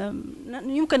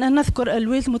 يمكن أن نذكر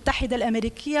الولايات المتحدة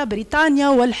الأمريكية، بريطانيا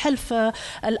والحلف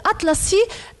الأطلسي،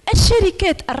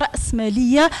 الشركات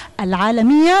الرأسمالية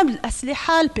العالمية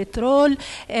بالأسلحة، البترول،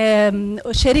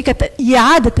 شركة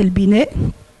إعادة البناء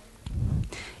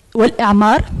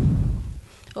والإعمار،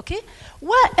 أوكي،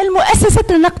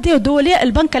 والمؤسسات النقدية الدولية،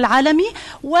 البنك العالمي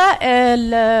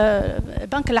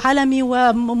والبنك العالمي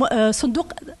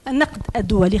وصندوق النقد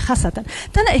الدولي خاصة.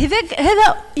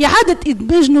 هذا إعادة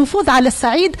إدماج نفوذ على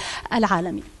الصعيد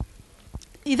العالمي.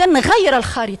 إذن غير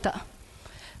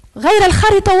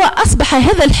الخارطة وأصبح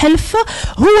هذا الحلف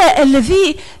هو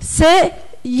الذي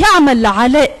سيعمل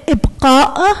على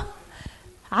إبقاء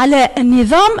على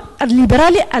النظام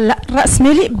الليبرالي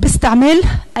الرأسمالي باستعمال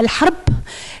الحرب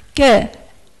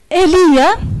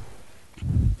كآلية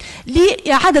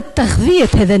لإعادة تغذية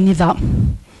هذا النظام.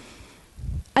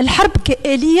 الحرب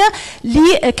كآلية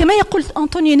كما يقول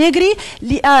أنطونيو نيغري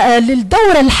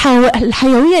للدورة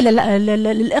الحيوية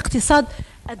للاقتصاد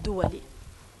الدولي.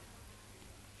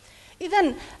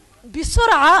 إذن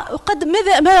بسرعة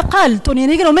ماذا قال توني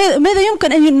نيغري وماذا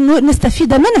يمكن أن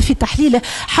نستفيد منه في تحليله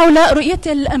حول رؤية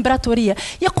الإمبراطورية؟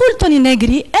 يقول توني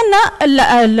نيغري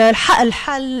أن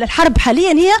الحرب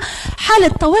حاليا هي حالة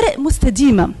طوارئ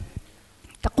مستديمة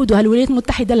تقودها الولايات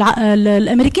المتحدة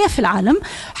الأمريكية في العالم،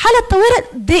 حالة طوارئ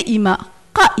دائمة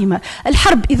قائمة.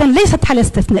 الحرب إذن ليست حالة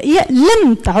استثنائية،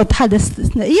 لم تعد حالة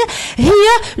استثنائية، هي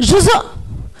جزء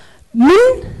من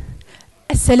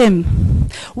السلام،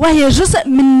 وهي جزء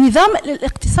من نظام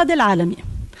الاقتصاد العالمي.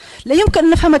 لا يمكن أن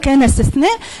نفهمها كأنها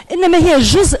استثناء، إنما هي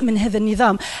جزء من هذا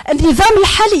النظام. النظام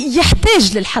الحالي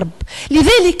يحتاج للحرب،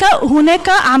 لذلك هناك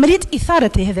عملية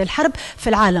إثارة هذه الحرب في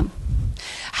العالم.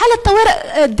 حالة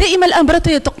الطوارئ دائما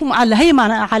الإمبراطورية تقوم على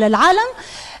الهيمنة على العالم،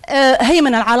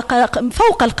 هيمنة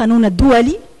فوق القانون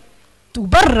الدولي،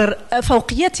 تبرر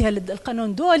فوقيتها للقانون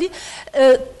الدولي،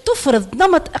 تفرض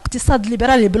نمط اقتصاد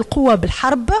ليبرالي بالقوة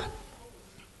بالحرب،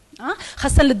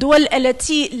 خاصة للدول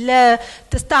التي لا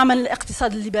تستعمل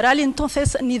الاقتصاد الليبرالي.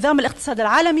 انtonces النظام الاقتصاد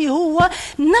العالمي هو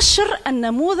نشر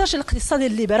النموذج الاقتصادي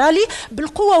الليبرالي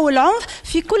بالقوة والعنف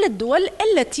في كل الدول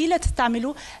التي لا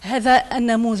تستعمل هذا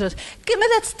النموذج.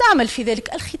 ماذا تستعمل في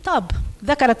ذلك؟ الخطاب.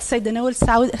 ذكرت السيدة نوال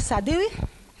السعداوي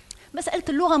مسألة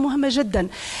اللغة مهمة جدا.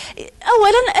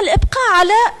 أولا الإبقاء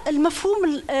على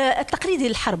المفهوم التقليدي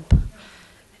للحرب،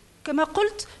 كما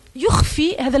قلت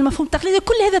يخفي هذا المفهوم التقليدي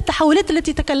كل هذه التحولات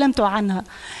التي تكلمت عنها.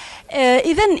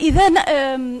 إذا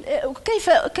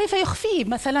كيف يخفيه؟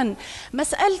 مثلا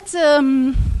مسألة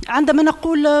عندما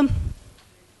نقول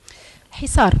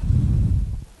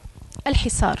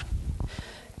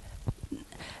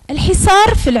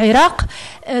الحصار في العراق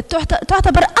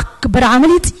تعتبر أكبر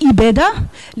عملية إبادة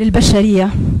للبشرية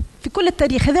في كل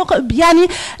التاريخ. هذا يعني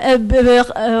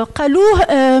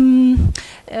قالوه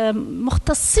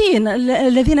مختصين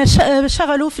الذين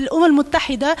شغلوا في الأمم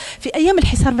المتحدة في أيام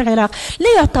الحصار في العراق. لا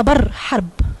يعتبر حرب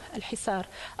الحصار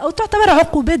أو تعتبر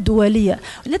عقوبات دولية.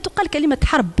 لا تقال كلمة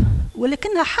حرب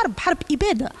ولكنها حرب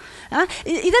إبادة.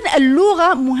 إذن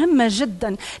اللغة مهمة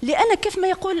جدا، لأن كيف ما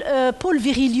يقول بول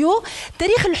فيغيليو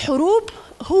تاريخ الحروب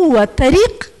هو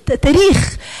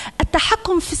تاريخ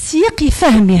التحكم في سياق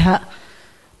فهمها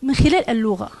من خلال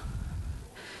اللغة.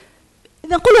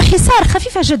 إذا نقولوا حصار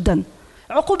خفيفة جدا،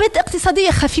 عقوبات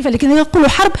اقتصادية خفيفة، لكن إذا نقولوا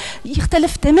حرب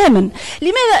يختلف تماما.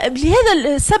 لماذا؟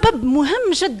 لهذا السبب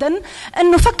مهم جدا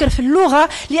أن نفكر في اللغة،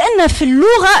 لأن في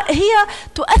اللغة هي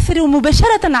تؤثر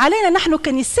مباشرة علينا نحن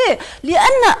كنساء،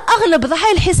 لأن أغلب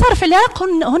ضحايا الحصار في العراق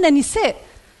هن نساء.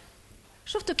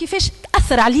 شفتوا كيفاش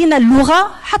تأثر علينا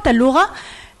اللغة، حتى اللغة.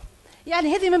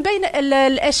 يعني هذه من بين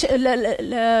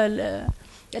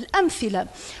الأمثلة.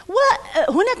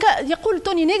 وهناك يقول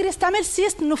توني نيغري استعمال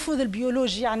سياسة النفوذ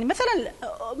البيولوجي، يعني مثلا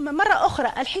مرة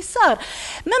أخرى الحصار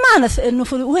ما معنى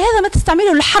النفوذ، وهذا ما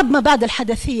تستعمله الحرب ما بعد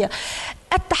الحدثية،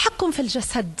 التحكم في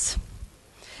الجسد.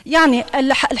 يعني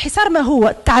الحصار ما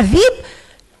هو؟ تعذيب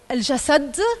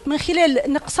الجسد من خلال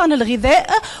نقصان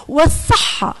الغذاء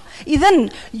والصحة. إذن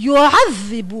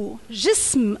يعذب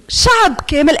جسم شعب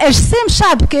كامل، أجسام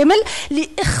شعب كامل،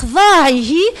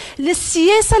 لإخضاعه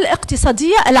للسياسة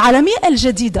الاقتصادية العالمية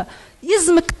الجديدة.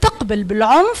 يلزمك تقبل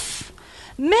بالعنف،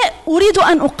 ما أريد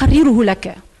أن أقرره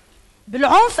لك،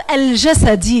 بالعنف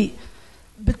الجسدي،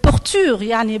 بالتورتور،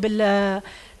 يعني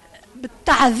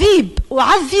بالتعذيب.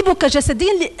 أعذبك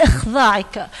جسديا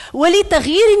لإخضاعك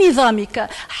ولتغيير نظامك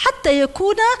حتى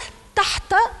يكون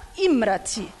تحت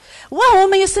إمرتي. وهو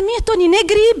ما يسميه توني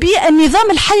نيغري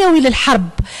بالنظام الحيوي للحرب.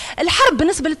 الحرب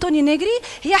بالنسبة لتوني نيغري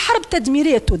هي حرب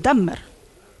تدميرية، تدمر،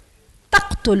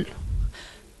 تقتل،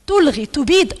 تلغي،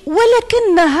 تبيد،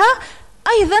 ولكنها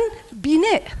أيضا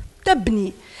بناء،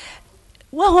 تبني.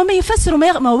 وهو ما يفسر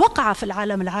ما وقع في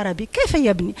العالم العربي. كيف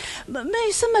يبني؟ ما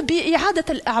يسمى بإعادة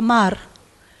الإعمار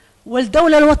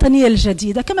والدولة الوطنية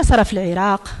الجديدة، كما صار في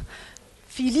العراق،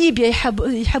 في ليبيا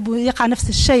يحب يقع نفس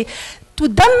الشيء.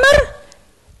 تدمر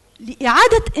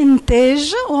لإعادة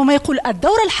إنتاج، وهو ما يقول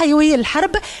الدورة الحيوية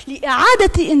للحرب،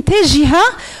 لإعادة إنتاجها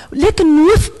لكن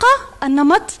وفق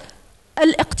النمط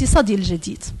الاقتصادي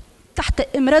الجديد تحت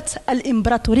إمرة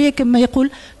الإمبراطورية كما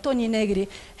يقول توني نيغري.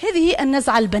 هذه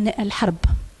النزعة البناء الحرب.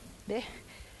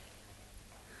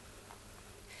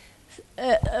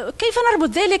 كيف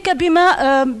نربط ذلك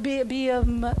بما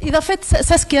بإضافة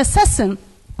ساسكيا ساسن؟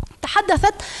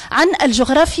 تحدثت عن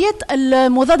الجغرافية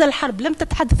المضادة للحرب، لم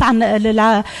تتحدث عن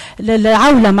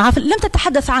العولمة، لم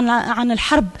تتحدث عن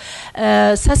الحرب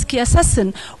ساسكيا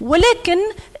ساسن، ولكن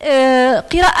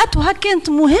قراءتها كانت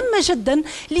مهمة جدا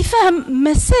لفهم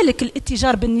مسالك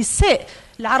الاتجار بالنساء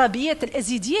العربيات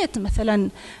الأزيديات مثلا.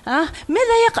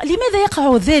 لماذا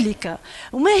يقع ذلك؟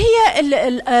 وما هي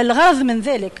الغرض من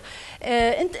ذلك؟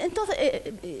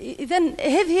 إذن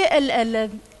هذه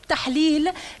التحليل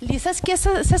لساسكيا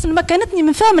ساسن مكنتني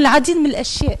من فهم العديد من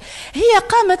الأشياء. هي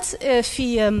قامت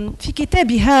في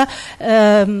كتابها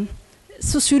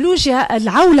سوسيولوجيا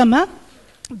العولمة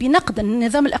بنقد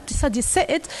النظام الاقتصادي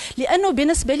السائد، لأنه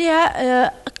بالنسبة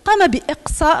لها قام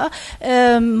بإقصاء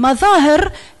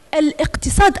مظاهر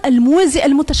الاقتصاد الموازي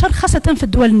المنتشر خاصة في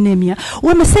الدول النامية،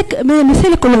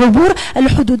 ومسالك العبور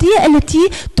الحدودية التي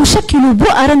تشكل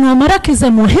بؤرا ومراكز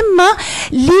مهمة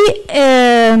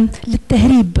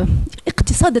للتهريب،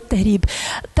 اقتصاد التهريب.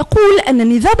 تقول أن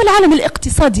النظام العالمي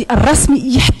الاقتصادي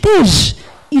الرسمي يحتاج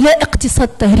إلى اقتصاد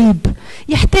تهريب،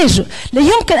 يحتاج، لا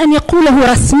يمكن أن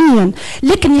يقوله رسميا،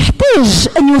 لكن يحتاج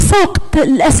أن يسوق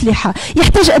الأسلحة،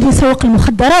 يحتاج أن يسوق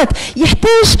المخدرات،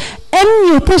 يحتاج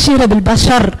أن يتاجر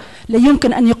بالبشر، لا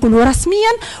يمكن أن يقوله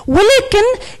رسميا، ولكن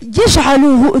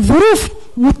يجعله ظروف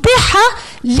متاحة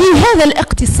لهذا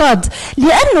الاقتصاد،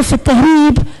 لأنه في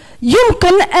التهريب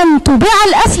يمكن أن تباع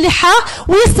الأسلحة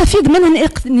ويستفيد منها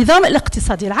النظام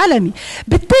الاقتصادي العالمي.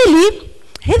 بالتالي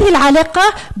هذه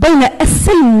العلاقة بين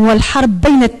السلم والحرب،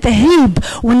 بين التهريب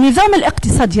والنظام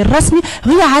الاقتصادي الرسمي،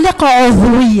 هي علاقة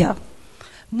عضوية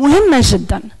مهمة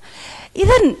جدا.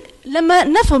 إذن لما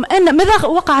نفهم أن ماذا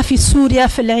وقع في سوريا،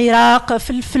 في العراق،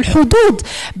 في الحدود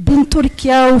بين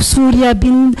تركيا وسوريا،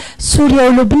 بين سوريا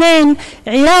ولبنان،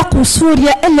 العراق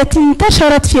وسوريا التي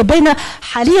انتشرت في بين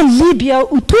حاليا ليبيا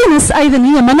وتونس أيضا،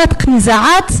 هي مناطق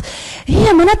نزاعات،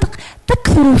 هي مناطق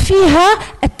تكثر فيها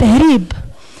التهريب،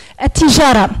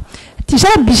 التجارة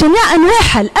بجميع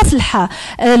أنواعها، الأسلحة،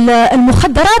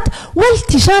 المخدرات،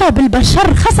 والتجارة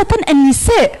بالبشر خاصة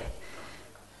النساء.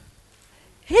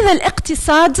 هذا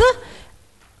الاقتصاد،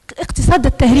 اقتصاد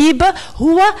التهريب،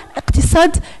 هو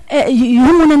اقتصاد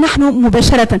يهمنا نحن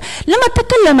مباشرة. لما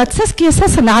تكلمت ساسكيا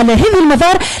ساسن على هذه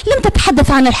المظاهر لم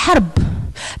تتحدث عن الحرب،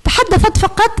 تحدثت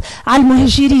فقط عن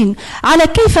المهاجرين، على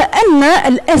كيف أن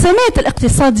الأزمات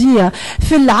الاقتصادية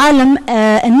في العالم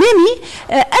النامي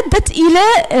أدت إلى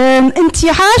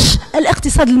انتعاش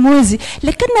الاقتصاد الموازي،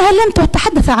 لكنها لم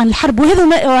تتحدث عن الحرب. وهذا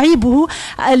ما أعيبه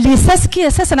لساسكي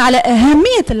أساسا على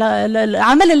أهمية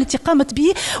العمل التي قامت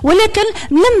به، ولكن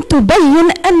لم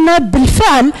تبين أن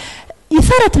بالفعل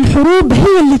إثارة الحروب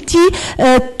هي التي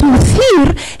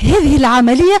تثير هذه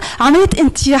العملية، عملية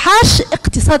انتعاش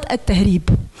اقتصاد التهريب.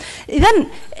 إذن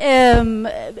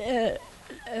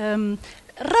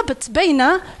الربط بين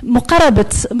مقاربة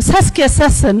ساسكي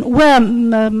أساسا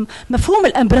ومفهوم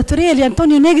الإمبراطورية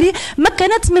لأنطونيو نيغري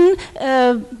مكنت من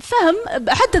فهم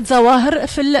عدة ظواهر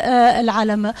في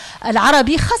العالم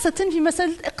العربي، خاصة في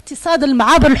مسألة اقتصاد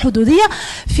المعابر الحدودية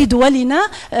في دولنا.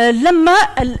 لما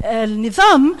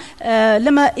النظام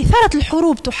لما إثارة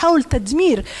الحروب تحاول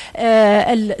تدمير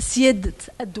سيادة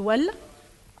الدول،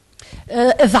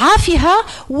 إضعافها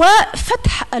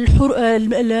وفتح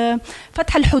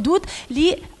فتح الحدود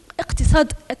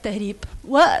لاقتصاد التهريب،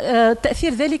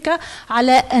 وتأثير ذلك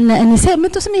على أن النساء ما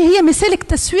تسمى هي مسالك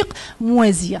تسويق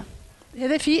موازية.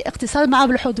 هذا في اقتصاد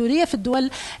المعابر الحدودية في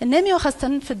الدول النامية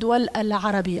وخاصة في الدول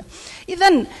العربية.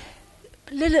 إذن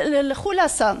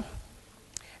الخلاصة،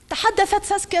 تحدثت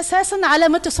ساسكي أساسا على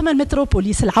ما تسمى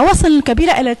المتروبوليس، العواصم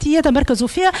الكبيرة التي يتمركز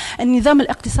فيها النظام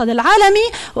الاقتصادي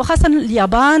العالمي، وخاصة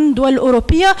اليابان، الدول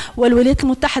الأوروبية والولايات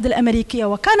المتحدة الأمريكية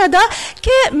وكندا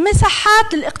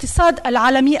كمساحات للاقتصاد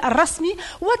العالمي الرسمي.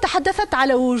 وتحدثت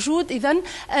على وجود إذن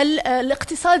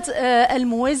الاقتصاد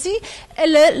الموازي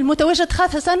المتواجد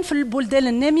خاصة في البلدان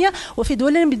النامية وفي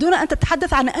دولنا، بدون أن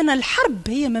تتحدث عن أن الحرب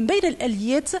هي من بين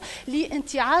الآليات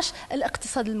لانتعاش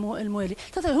الاقتصاد الموالي.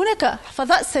 هناك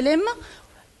فضاء سلام،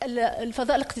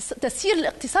 الفضاء تسيير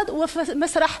الاقتصاد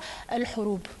ومسرح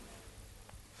الحروب.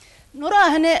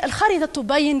 نرى هنا الخريطة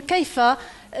تبين كيف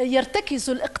يرتكز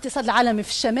الاقتصاد العالمي في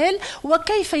الشمال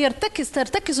وكيف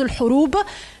ترتكز الحروب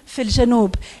في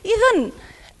الجنوب. إذن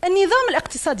النظام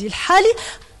الاقتصادي الحالي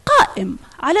قائم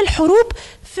على الحروب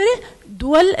في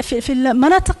دول في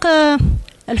المناطق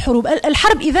الحروب.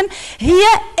 الحرب إذن هي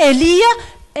آلية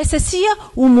أساسية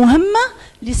ومهمة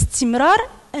لاستمرار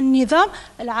النظام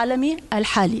العالمي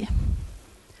الحالي.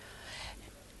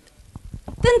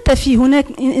 تنتفي هناك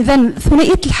إذن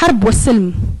ثنائية الحرب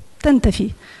والسلم، تنتفي،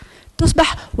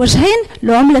 تصبح وجهين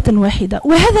لعملة واحدة.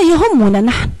 وهذا يهمنا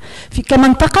نحن في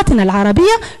كمنطقتنا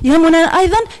العربية، يهمنا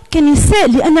أيضا كنساء،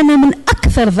 لأننا من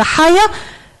أكثر ضحايا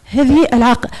هذه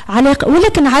العلاقة،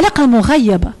 ولكن علاقة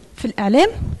مغيبة في الإعلام،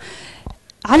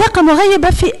 علاقة مغيبة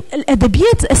في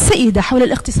الأدبيات السائدة حول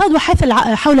الاقتصاد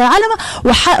حول العالم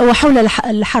وحول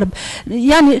الحرب.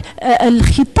 يعني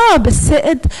الخطاب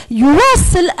السائد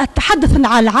يواصل التحدث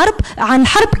عن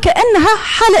الحرب كأنها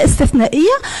حالة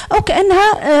استثنائية أو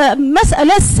كأنها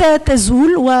مسألة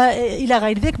ستزول وإلى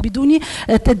غير ذلك بدون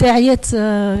تداعيات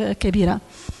كبيرة.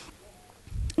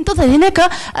 انتظر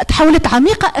هناك تحولات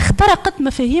عميقة اخترقت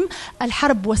مفاهيم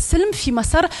الحرب والسلم في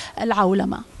مسار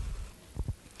العولمة.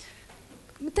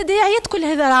 تداعيات كل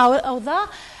هذا الأوضاع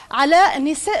على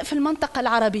النساء في المنطقة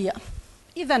العربية.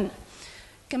 إذن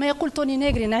كما يقول توني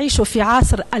نيغري، نعيش في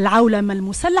عصر العولمة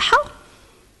المسلحة،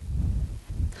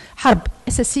 حرب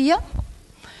أساسية.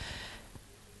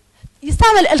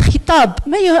 يستعمل الخطاب،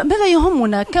 ماذا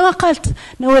يهمنا؟ كما قالت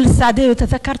نوال السعداوي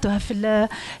وتذكرتها في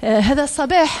هذا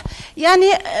الصباح،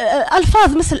 يعني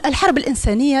ألفاظ مثل الحرب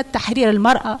الإنسانية، تحرير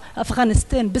المرأة،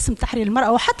 أفغانستان باسم تحرير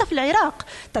المرأة، وحتى في العراق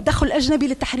تدخل أجنبي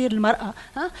لتحرير المرأة،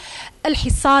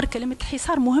 الحصار، كلمة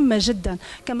الحصار مهمة جدا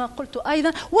كما قلت أيضا.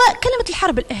 وكلمة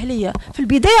الحرب الأهلية، في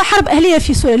البداية حرب أهلية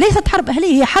في سوريا ليست حرب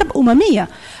أهلية، هي حرب أممية.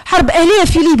 حرب أهلية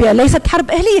في ليبيا ليست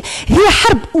حرب أهلية، هي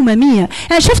حرب أممية.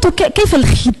 يعني شفتوا كيف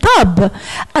الخطاب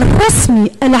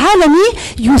الرسمي العالمي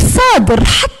يصادر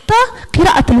حتى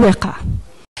قراءة الواقع.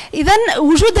 إذن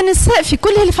وجود النساء في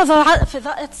كل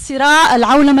الفضاءات الصراع،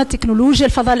 العولمة، التكنولوجيا،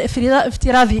 الفضاء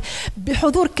الافتراضي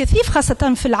بحضور كثيف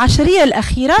خاصة في العشرية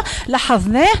الأخيرة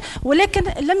لاحظناه، ولكن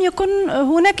لم يكن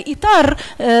هناك إطار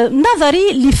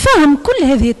نظري لفهم كل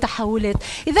هذه التحولات.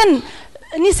 إذن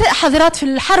النساء حاضرات في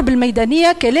الحرب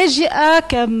الميدانية كلاجئة،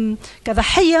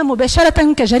 كضحية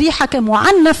مباشرة، كجريحة،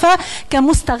 كمعنفة،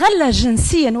 كمستغلة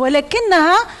جنسيا،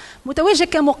 ولكنها متواجدة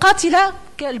كمقاتلة،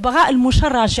 كالبغاء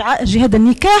المشرع، جهاد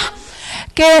النكاح،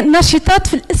 كناشطات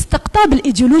في الاستقطاب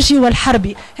الإيديولوجي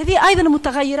والحربي. هذه أيضا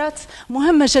متغيرات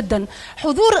مهمة جدا.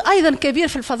 حضور أيضا كبير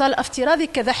في الفضاء الافتراضي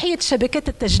كضحية شبكات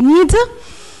التجنيد،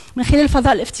 من خلال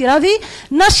الفضاء الافتراضي،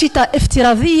 نشطة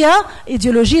افتراضية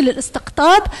إيديولوجية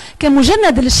للاستقطاب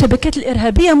كمجند للشبكات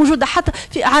الإرهابية موجودة حتى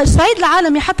في الصعيد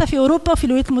العالمي، حتى في أوروبا وفي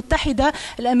الولايات المتحدة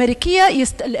الأمريكية.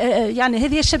 يعني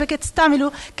هذه الشبكات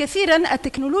تستعمل كثيرا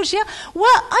التكنولوجيا،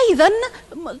 وأيضا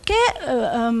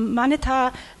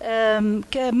معناتها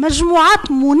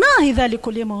كمجموعات مناهضة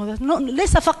لكل موضوع،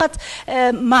 ليس فقط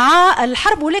مع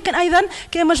الحرب ولكن أيضا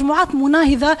كمجموعات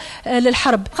مناهضة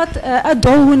للحرب. قد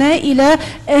أدعو هنا إلى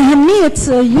أهمية،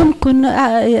 يمكن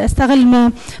أستغل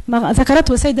ما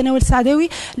ذكرته السيدة نوال السعداوي،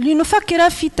 لنفكر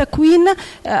في تكوين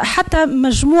حتى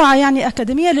مجموعة يعني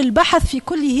أكاديمية للبحث في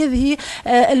كل هذه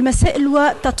المسائل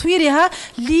وتطويرها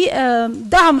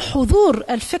لدعم حضور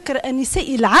الفكر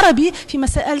النسائي العربي في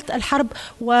مسألة الحرب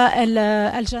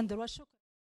والجندر.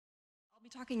 I'll be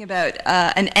talking about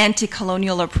an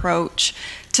anti-colonial approach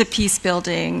to peace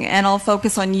building, and I'll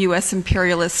focus on U.S.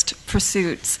 imperialist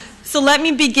pursuits. So let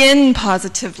me begin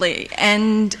positively,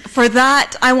 and for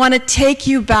that I want to take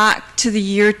you back to the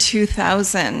year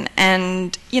 2000,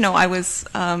 and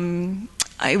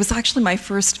it was actually my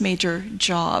first major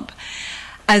job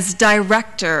as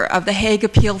director of the Hague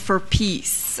Appeal for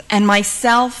Peace, and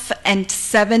myself and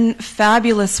 7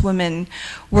 fabulous women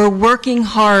were working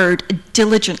hard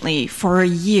diligently for a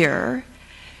year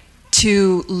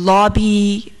to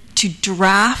lobby, to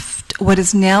draft what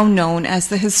is now known as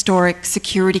the Historic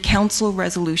Security Council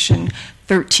Resolution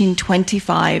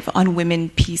 1325 on women,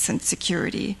 peace, and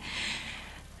security.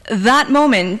 That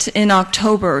moment in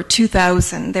October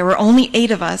 2000, there were only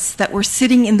 8 of us that were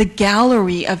sitting in the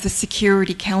gallery of the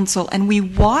Security Council, and we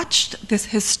watched this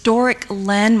historic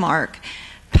landmark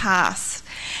pass.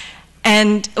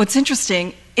 And what's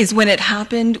interesting is when it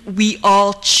happened, we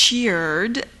all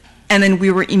cheered, and then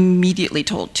we were immediately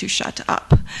told to shut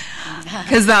up,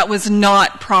 because that was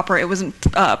not proper. It wasn't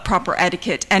proper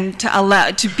etiquette, and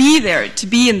to be there, to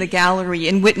be in the gallery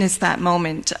and witness that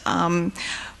moment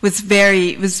was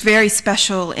very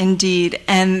special indeed.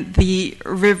 And the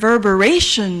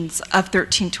reverberations of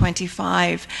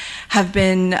 1325 have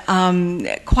been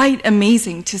quite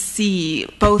amazing to see,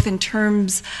 both in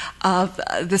terms of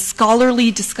the scholarly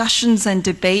discussions and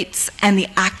debates and the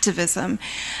activism.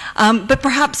 But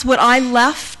perhaps what I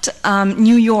left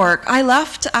New York, I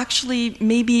left actually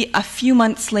maybe a few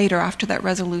months later after that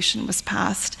resolution was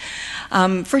passed,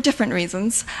 for different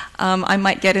reasons. I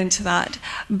might get into that.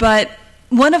 But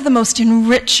one of the most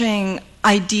enriching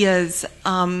ideas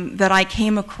that I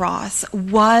came across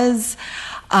was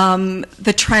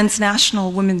the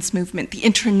transnational women's movement, the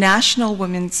international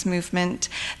women's movement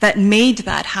that made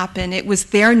that happen. It was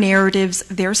their narratives,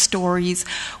 their stories,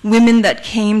 women that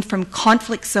came from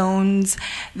conflict zones,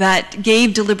 that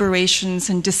gave deliberations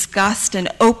and discussed and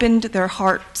opened their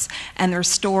hearts and their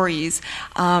stories.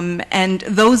 And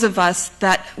those of us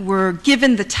that were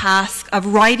given the task of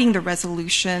writing the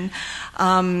resolution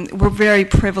were very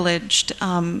privileged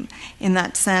in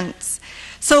that sense.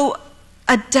 So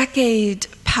a decade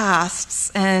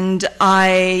passed, and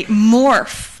my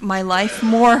life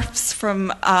morphs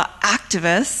from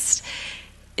activist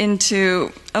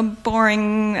into a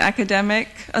boring academic,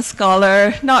 a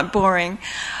scholar, not boring,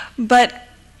 but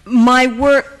my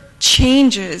work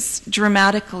changes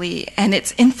dramatically, and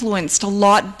it's influenced a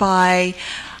lot by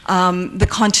the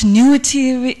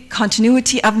continuity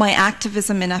of my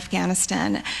activism in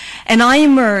Afghanistan. And I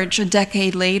emerge a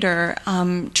decade later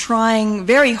trying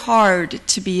very hard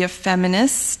to be a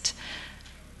feminist,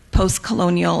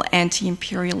 post-colonial,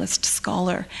 anti-imperialist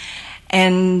scholar.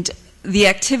 And the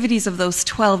activities of those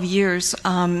 12 years,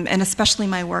 and especially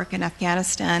my work in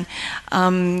Afghanistan,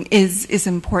 is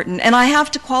important. And I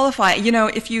have to qualify,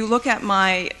 if you look at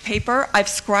my paper, I've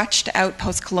scratched out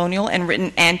post-colonial and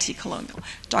written anti-colonial.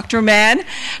 Dr. Mann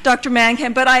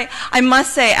can, but I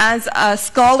must say, as a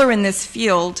scholar in this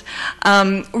field,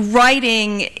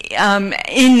 writing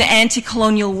in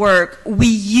anti-colonial work, we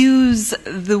use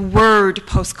the word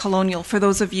post-colonial, for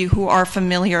those of you who are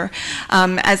familiar,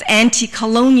 as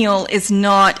anti-colonial is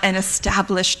not an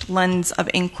established lens of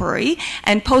inquiry,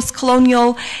 and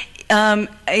post-colonial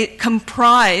it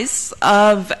comprised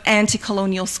of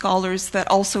anti-colonial scholars that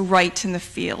also write in the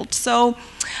field. So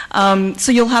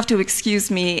you'll have to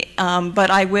excuse me, but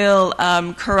I will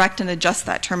correct and adjust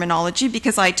that terminology,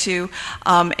 because I too,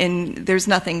 there's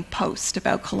nothing post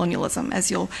about colonialism,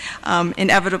 as you'll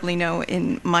inevitably know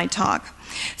in my talk.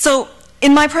 So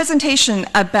in my presentation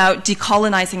about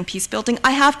decolonizing peace building,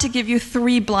 I have to give you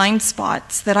 3 blind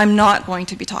spots that I'm not going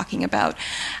to be talking about.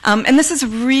 And this is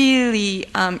really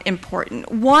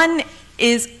important. One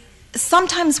is,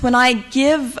 sometimes when I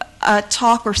give a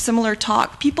talk or similar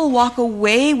talk, people walk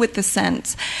away with the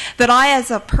sense that I,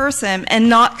 as a person, am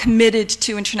not committed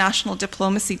to international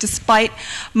diplomacy despite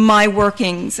my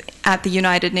workings at the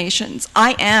United Nations.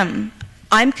 I am.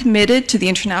 I'm committed to the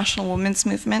international women's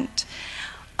movement.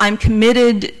 I'm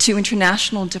committed to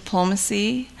international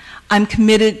diplomacy. I'm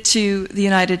committed to the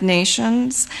United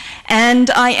Nations. And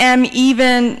I am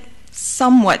even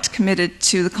somewhat committed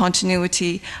to the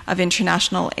continuity of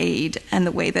international aid and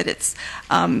the way that it's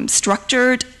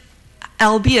structured,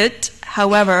 albeit,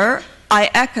 however, I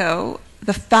echo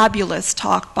the fabulous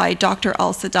talk by Dr.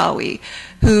 Al-Sadawi,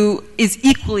 who is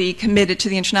equally committed to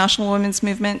the international women's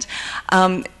movement,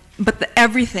 but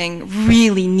everything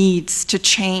really needs to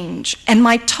change. And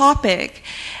my topic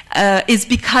is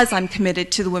because I'm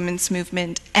committed to the women's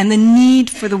movement and the need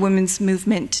for the women's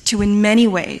movement to, in many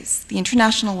ways, the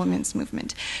international women's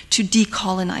movement, to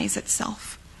decolonize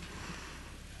itself.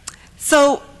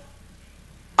 So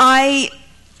I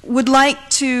would like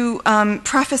to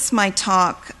preface my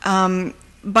talk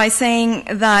by saying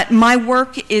that my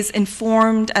work is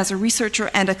informed as a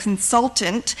researcher and a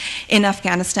consultant in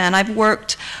Afghanistan. I've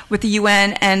worked with the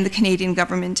UN and the Canadian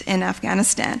government in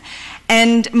Afghanistan.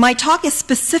 And my talk is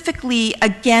specifically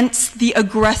against the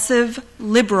aggressive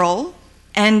liberal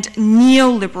and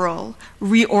neoliberal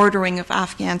reordering of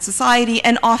Afghan society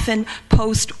and often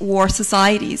post-war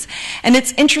societies. And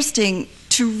it's interesting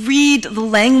to read the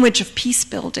language of peace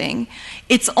building.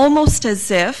 It's almost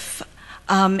as if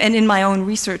and in my own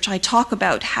research, I talk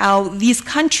about how these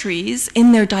countries,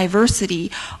 in their diversity,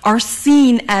 are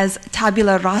seen as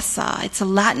tabula rasa. It's a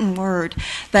Latin word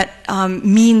that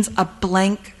means a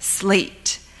blank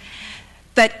slate.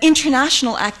 That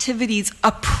international activities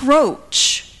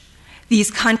approach these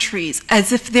countries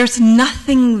as if there's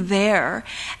nothing there,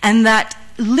 and that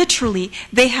literally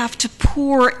they have to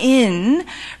pour in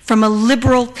from a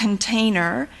liberal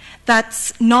container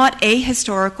that's not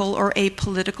ahistorical or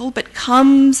apolitical, but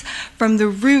comes from the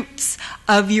roots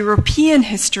of European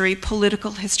history,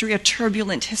 political history, a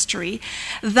turbulent history,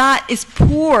 that is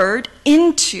poured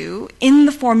into in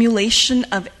the formulation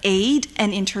of aid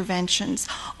and interventions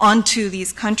onto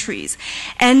these countries.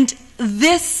 And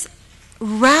this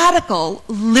radical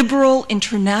liberal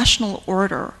international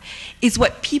order is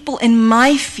what people in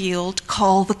my field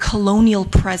call the colonial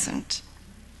present.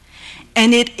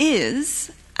 And it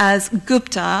is, as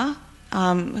Gupta,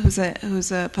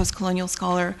 who's a post-colonial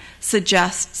scholar,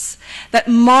 suggests, that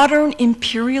modern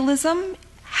imperialism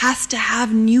has to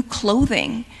have new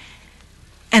clothing.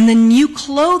 And the new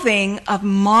clothing of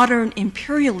modern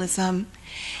imperialism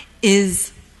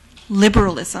is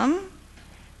liberalism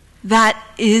that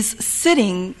is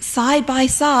sitting side by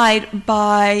side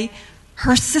by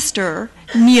her sister,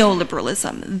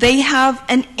 neoliberalism. They have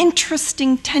an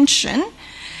interesting tension.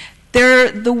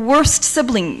 They're the worst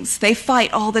siblings. They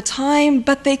fight all the time,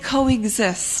 but they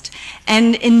coexist.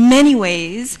 And in many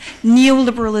ways,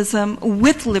 neoliberalism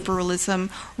with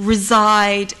liberalism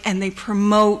reside, and they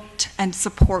promote and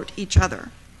support each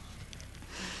other.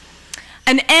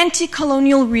 An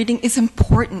anti-colonial reading is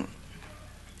important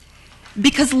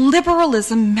because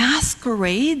liberalism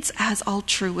masquerades as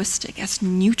altruistic, as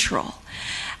neutral,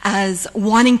 as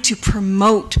wanting to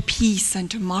promote peace and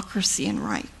democracy and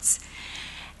rights.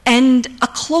 And a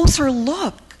closer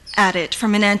look at it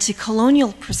from an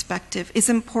anti-colonial perspective is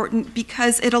important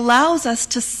because it allows us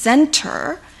to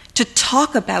center, to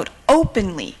talk about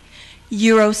openly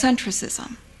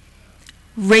Eurocentrism,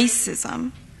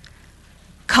 racism,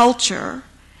 culture,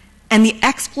 and the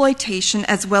exploitation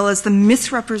as well as the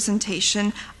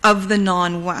misrepresentation of the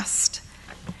non-West.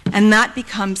 And that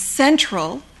becomes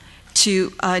central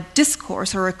to a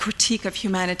discourse or a critique of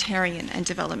humanitarian and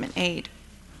development aid.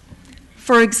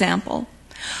 For example,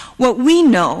 what we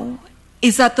know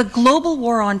is that the global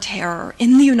war on terror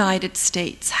in the United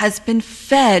States has been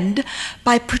fed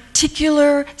by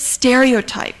particular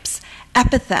stereotypes,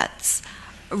 epithets,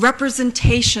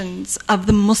 representations of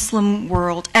the Muslim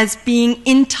world as being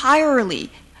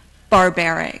entirely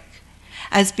barbaric,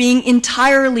 as being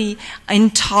entirely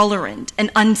intolerant and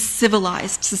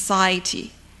uncivilized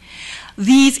society.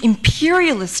 These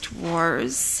imperialist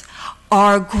wars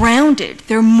are grounded,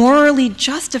 they're morally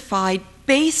justified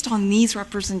based on these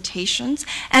representations,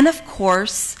 and of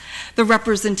course, the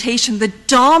representation, the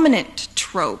dominant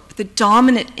trope, the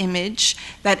dominant image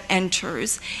that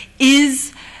enters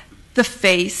is the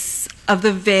face of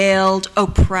the veiled,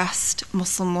 oppressed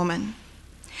Muslim woman.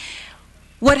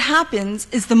 What happens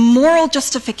is the moral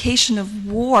justification of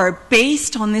war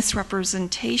based on this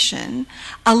representation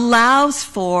allows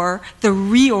for the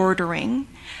reordering,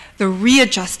 the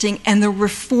readjusting, and the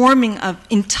reforming of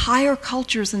entire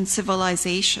cultures and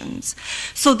civilizations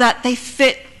so that they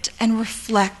fit and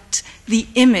reflect the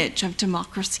image of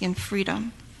democracy and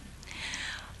freedom.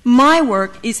 My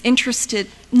work is interested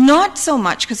not so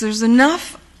much because there's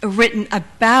enough written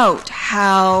about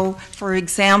how, for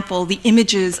example, the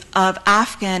images of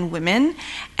Afghan women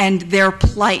and their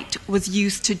plight was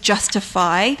used to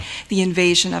justify the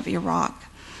invasion of Iraq.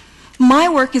 My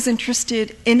work is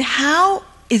interested in how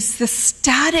is the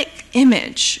static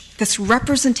image, this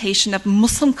representation of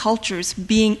Muslim cultures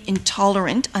being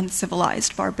intolerant,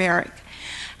 uncivilized, barbaric,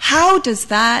 how does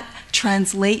that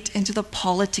translate into the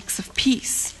politics of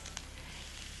peace?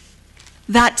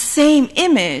 That same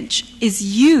image is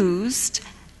used,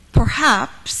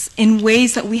 perhaps, in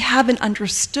ways that we haven't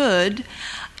understood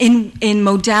in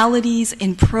modalities,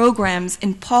 in programs,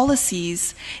 in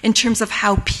policies, in terms of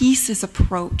how peace is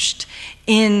approached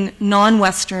in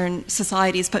non-Western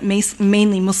societies, but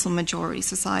mainly Muslim-majority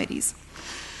societies.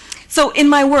 So in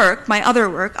my work, my other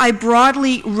work, I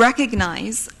broadly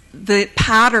recognize the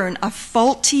pattern of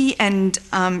faulty and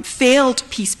failed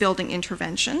peace-building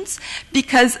interventions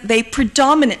because they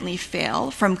predominantly fail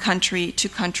from country to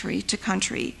country to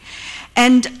country.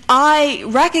 And I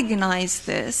recognize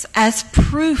this as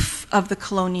proof of the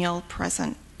colonial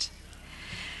present.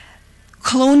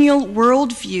 Colonial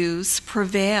worldviews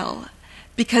prevail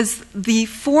because the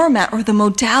format or the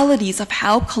modalities of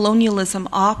how colonialism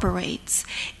operates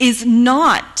is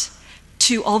not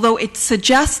to, although it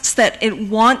suggests that it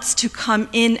wants to come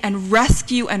in and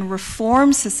rescue and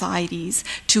reform societies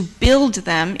to build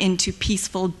them into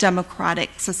peaceful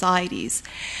democratic societies.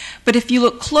 But if you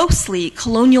look closely,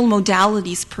 colonial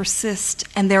modalities persist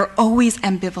and they're always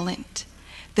ambivalent.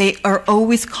 They are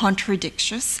always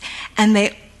contradictious and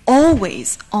they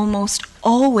always, almost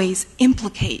always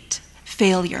implicate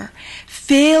failure.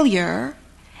 Failure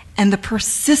and the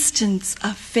persistence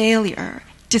of failure.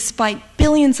 Despite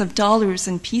billions of dollars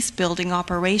in peace-building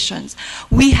operations,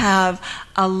 we have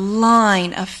a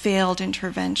line of failed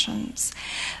interventions.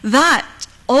 That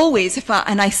always,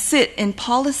 and I sit in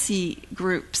policy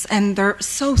groups, and they're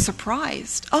so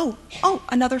surprised. Oh,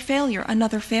 another failure,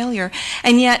 another failure.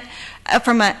 And yet,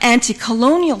 from an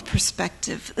anti-colonial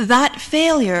perspective, that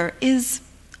failure is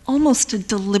almost a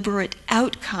deliberate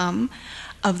outcome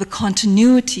of the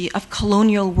continuity of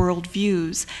colonial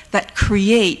worldviews that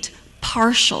create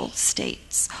partial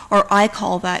states, or I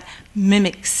call that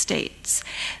mimic states.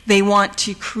 They want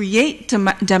to create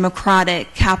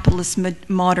democratic, capitalist,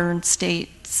 modern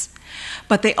states,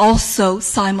 but they also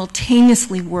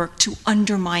simultaneously work to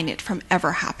undermine it from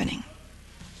ever happening.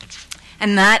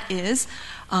 And that is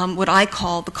what I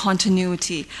call the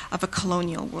continuity of a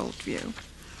colonial worldview.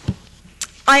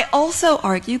 I also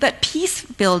argue that peace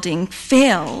building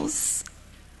fails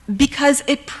because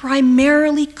it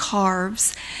primarily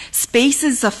carves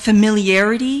spaces of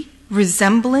familiarity,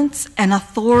 resemblance, and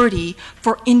authority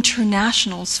for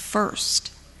internationals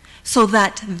first, so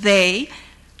that they,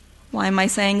 why am I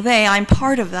saying they? I'm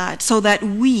part of that, so that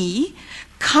we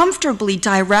comfortably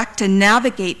direct and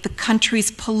navigate the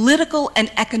country's political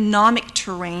and economic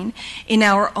terrain in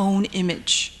our own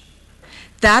image.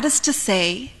 That is to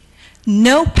say,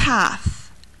 no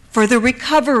path for the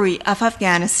recovery of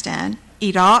Afghanistan,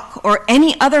 Iraq, or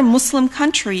any other Muslim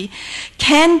country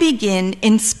can begin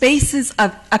in spaces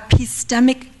of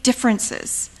epistemic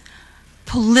differences,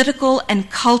 political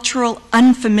and cultural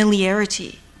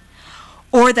unfamiliarity,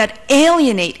 or that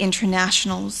alienate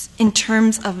internationals in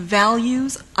terms of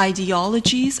values,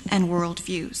 ideologies, and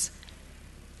worldviews.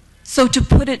 So to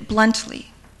put it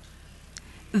bluntly,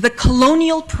 the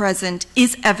colonial present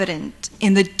is evident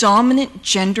in the dominant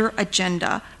gender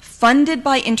agenda funded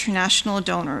by international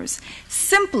donors,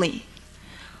 simply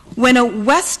when a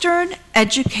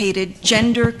Western-educated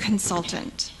gender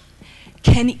consultant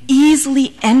can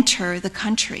easily enter the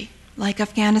country, like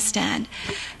Afghanistan,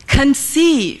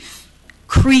 conceive,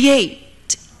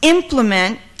 create,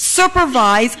 implement,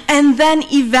 supervise, and then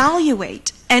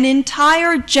evaluate an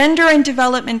entire gender and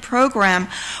development program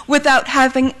without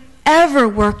having ever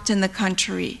worked in the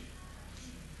country,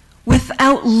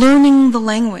 without learning the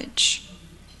language,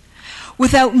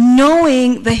 without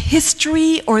knowing the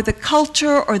history or the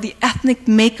culture or the ethnic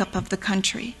makeup of the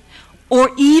country, or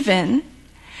even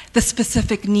the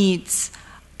specific needs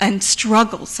and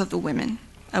struggles of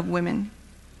women.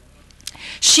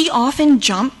 She often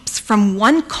jumps from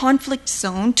one conflict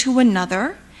zone to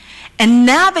another and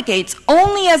navigates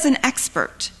only as an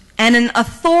expert and an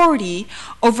authority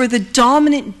over the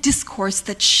dominant discourse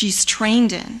that she's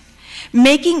trained in.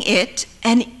 making it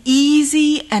an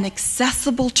easy and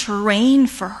accessible terrain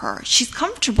for her. She's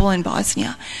comfortable in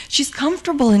Bosnia. She's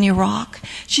comfortable in Iraq.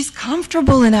 She's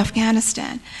comfortable in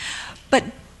Afghanistan. But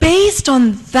based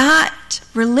on that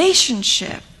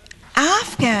relationship,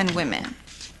 Afghan women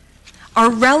are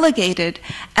relegated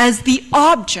as the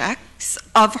objects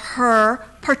of her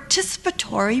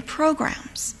participatory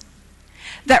programs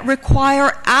that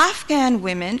require Afghan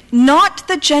women, not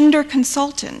the gender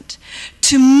consultant,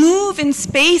 to move in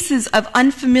spaces of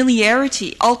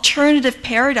unfamiliarity, alternative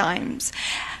paradigms.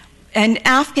 And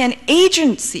Afghan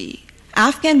agency,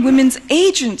 Afghan women's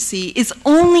agency, is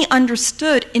only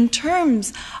understood in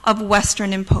terms of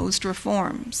Western imposed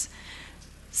reforms.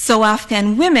 So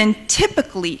Afghan women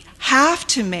typically have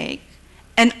to make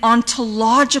an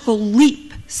ontological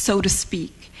leap, so to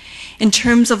speak, in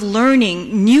terms of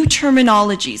learning new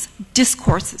terminologies,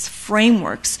 discourses,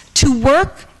 frameworks to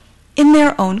work in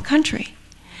their own country.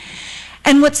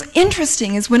 And what's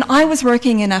interesting is when I was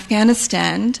working in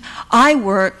Afghanistan, I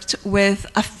worked with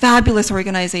a fabulous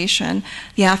organization,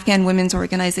 the Afghan Women's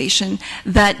Organization,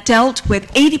 that dealt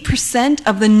with 80%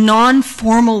 of the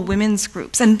non-formal women's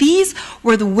groups. And these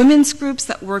were the women's groups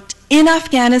that worked in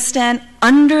Afghanistan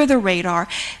under the radar.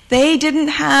 They didn't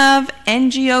have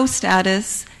NGO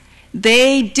status.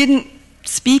 They didn't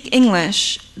speak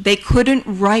English. They couldn't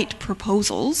write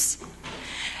proposals.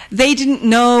 They didn't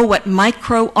know what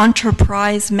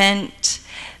micro-enterprise meant.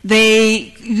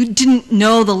 They didn't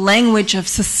know the language of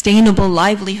sustainable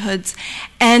livelihoods.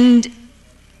 And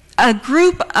a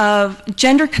group of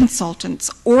gender consultants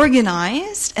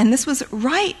organized, and this was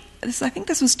I think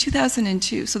this was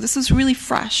 2002, so this was really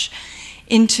fresh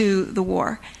into the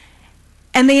war.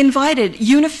 And they invited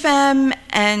UNIFEM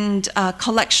and a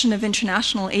collection of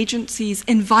international agencies,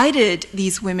 invited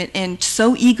these women in,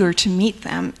 so eager to meet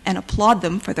them and applaud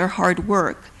them for their hard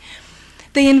work.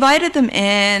 They invited them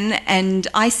in, and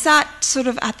I sat sort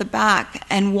of at the back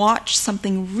and watched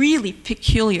something really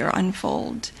peculiar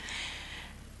unfold.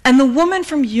 And the woman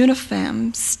from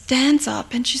UNIFEM stands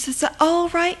up and she says, "All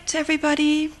right,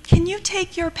 everybody, can you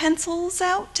take your pencils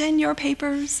out and your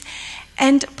papers?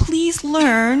 And please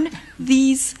learn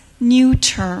these new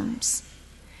terms."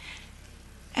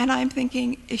 And I'm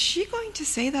thinking, is she going to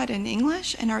say that in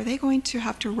English? And are they going to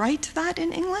have to write that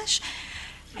in English?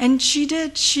 And she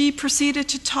did. She proceeded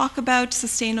to talk about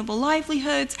sustainable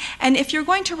livelihoods. And if you're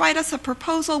going to write us a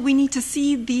proposal, we need to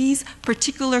see these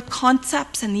particular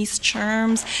concepts and these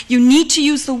terms. You need to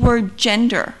use the word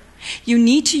gender. You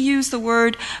need to use the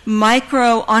word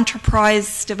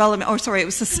micro-enterprise development, it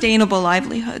was sustainable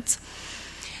livelihoods.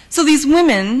 So these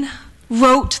women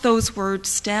wrote those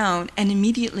words down and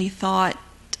immediately thought,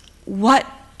 what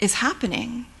is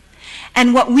happening?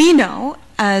 And what we know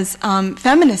as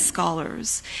feminist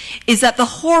scholars is that the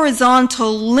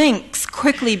horizontal links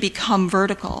quickly become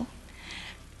vertical,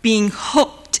 being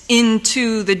hooked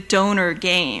into the donor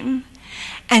game.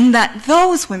 And that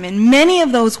those women, many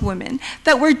of those women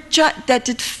that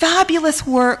did fabulous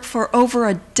work for over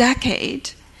a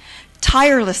decade,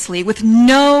 tirelessly with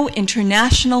no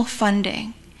international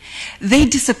funding, they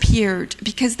disappeared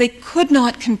because they could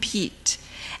not compete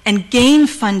and gain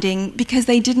funding because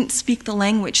they didn't speak the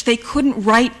language. They couldn't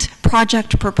write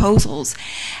project proposals.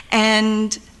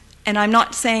 And I'm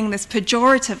not saying this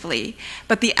pejoratively,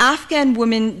 but the Afghan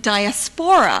women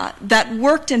diaspora that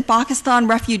worked in Pakistan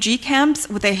refugee camps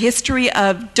with a history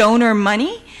of donor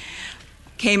money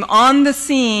came on the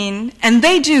scene, and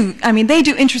they do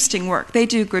interesting work. They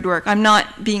do good work. I'm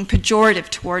not being pejorative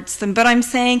towards them, but I'm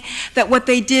saying that what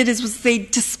they did was they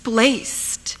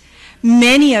displaced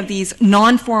many of these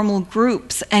non-formal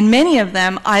groups, and many of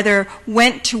them either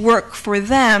went to work for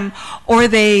them, or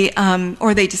they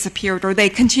disappeared, or they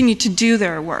continued to do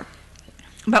their work,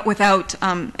 but without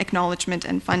acknowledgement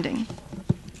and funding.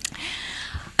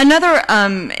 Another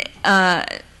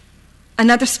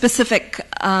specific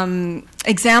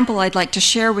example I'd like to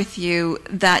share with you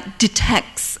that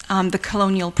detects the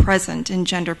colonial present in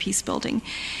gender peacebuilding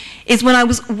is when I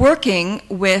was working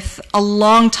with a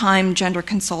long-time gender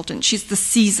consultant. She's the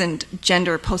seasoned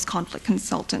gender post-conflict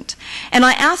consultant. And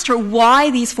I asked her why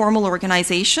these formal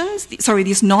organizations,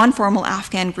 these non-formal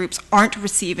Afghan groups aren't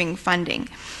receiving funding.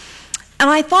 And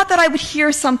I thought that I would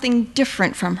hear something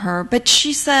different from her, but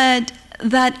she said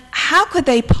that how could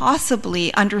they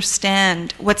possibly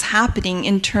understand what's happening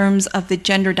in terms of the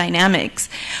gender dynamics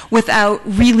without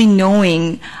really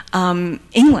knowing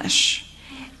English?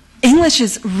 English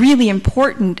is really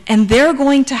important, and they're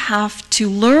going to have to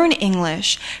learn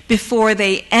English before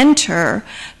they enter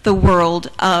the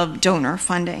world of donor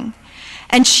funding.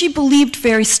 And she believed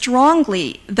very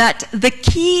strongly that the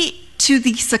key to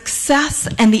the success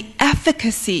and the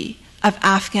efficacy of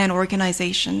Afghan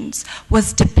organizations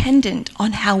was dependent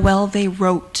on how well they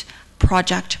wrote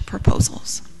project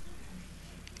proposals.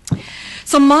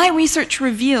 So my research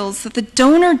reveals that the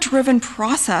donor-driven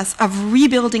process of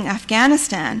rebuilding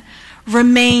Afghanistan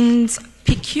remains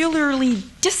peculiarly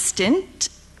distant,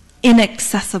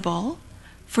 inaccessible,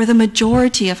 for the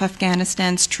majority of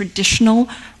Afghanistan's traditional,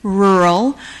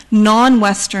 rural,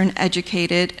 non-Western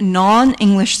educated,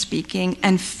 non-English speaking,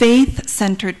 and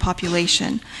faith-centered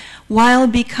population, while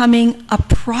becoming a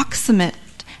proximate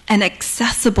and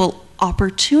accessible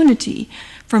opportunity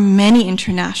for many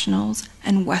internationals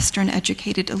and Western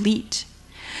educated elite.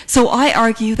 So I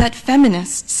argue that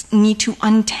feminists need to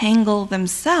untangle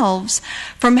themselves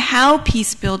from how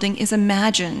peace building is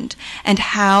imagined and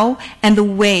how and the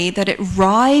way that it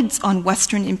rides on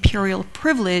Western imperial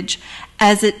privilege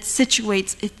as it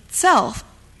situates itself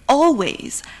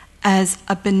always as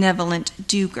a benevolent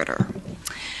do-gooder.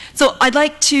 So I'd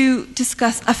like to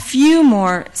discuss a few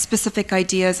more specific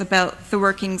ideas about the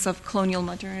workings of colonial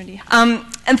modernity. And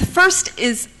the first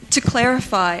is to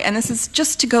clarify, and this is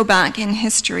just to go back in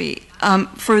history,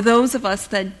 for those of us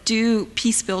that do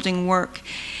peace-building work,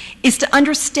 is to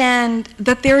understand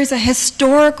that there is a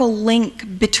historical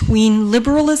link between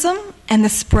liberalism and the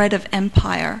spread of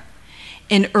empire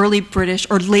in early British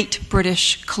or late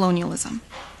British colonialism.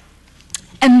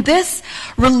 And this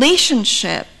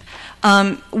relationship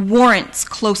warrants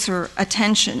closer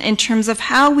attention in terms of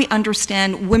how we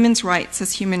understand women's rights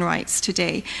as human rights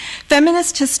today.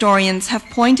 Feminist historians have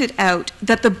pointed out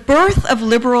that the birth of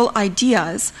liberal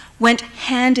ideas went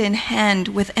hand in hand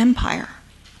with empire.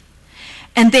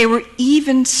 And they were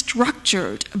even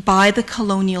structured by the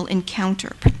colonial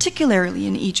encounter, particularly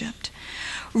in Egypt.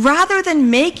 Rather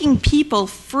than making people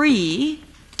free,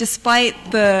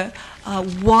 despite the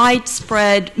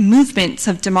widespread movements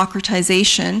of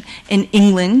democratization in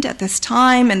England at this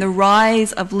time and the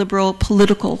rise of liberal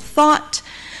political thought,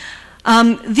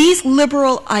 these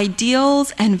liberal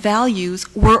ideals and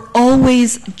values were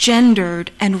always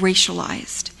gendered and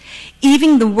racialized.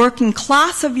 Even the working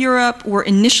class of Europe were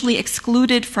initially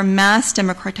excluded from mass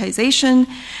democratization,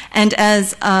 and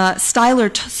as Styler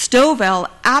Stovell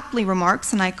aptly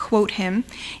remarks, and I quote him,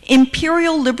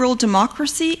 imperial liberal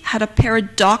democracy had a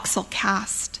paradoxical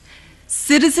cast.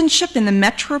 Citizenship in the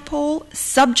metropole,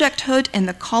 subjecthood in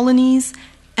the colonies,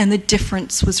 and the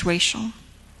difference was racial.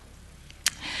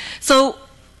 So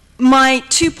my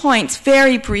 2 points,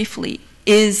 very briefly,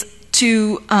 is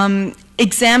to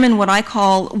examine what I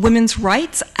call women's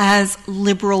rights as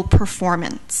liberal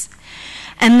performance.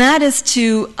 And that is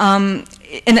to, and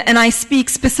I speak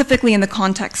specifically in the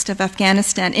context of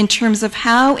Afghanistan, in terms of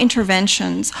how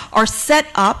interventions are set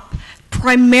up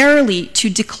primarily to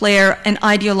declare an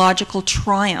ideological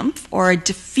triumph or a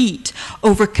defeat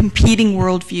over competing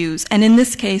worldviews, and in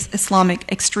this case,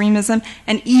 Islamic extremism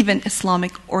and even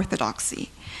Islamic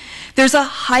orthodoxy. There's a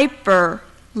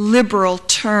hyper-liberal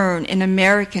turn in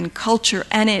American culture,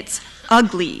 and it's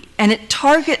ugly, and it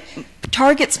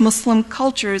targets Muslim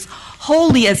cultures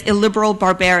wholly as illiberal,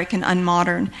 barbaric, and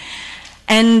unmodern.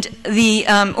 And the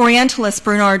Orientalist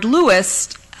Bernard Lewis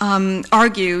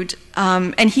argued,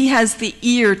 and he has the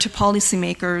ear to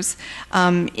policymakers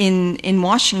in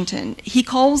Washington, he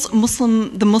calls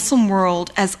the Muslim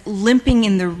world as limping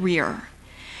in the rear.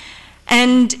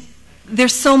 And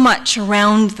there's so much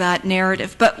around that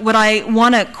narrative, but what I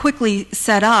want to quickly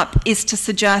set up is to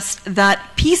suggest that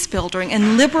peace building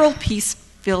and liberal peace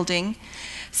building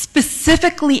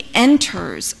specifically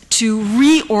enters to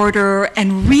reorder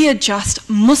and readjust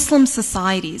Muslim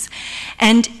societies.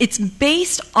 And it's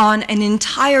based on an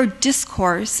entire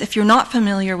discourse, if you're not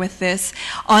familiar with this,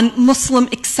 on Muslim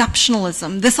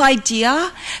exceptionalism. This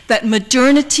idea that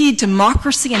modernity,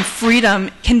 democracy, and freedom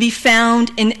can be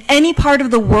found in any part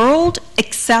of the world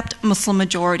except Muslim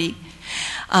majority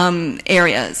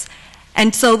areas.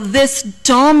 And so this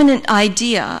dominant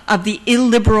idea of the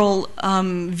illiberal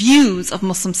views of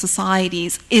Muslim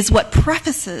societies is what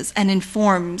prefaces and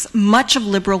informs much of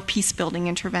liberal peace-building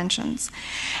interventions.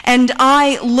 And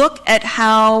I look at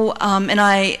how,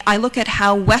 I look at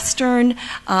how Western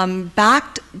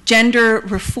backed gender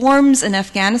reforms in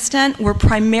Afghanistan were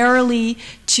primarily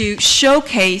to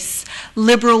showcase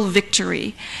liberal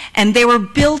victory. And they were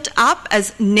built up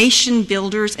as nation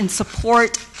builders in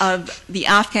support of the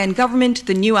Afghan government government,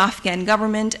 the new Afghan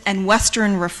government, and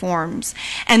Western reforms.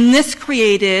 And this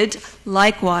created,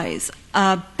 likewise,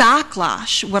 a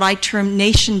backlash, what I term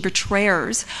nation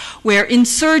betrayers, where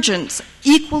insurgents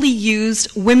equally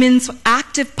used women's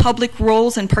active public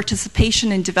roles and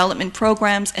participation in development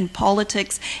programs and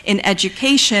politics in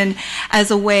education as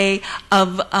a way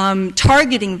of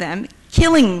targeting them,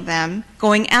 killing them,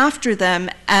 going after them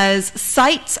as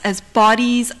sites, as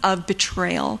bodies of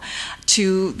betrayal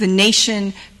to the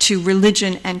nation, to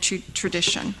religion, and to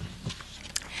tradition.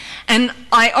 And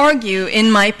I argue in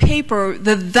my paper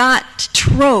that that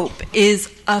trope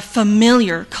is a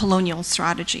familiar colonial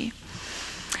strategy.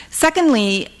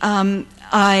 Secondly,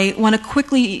 I want to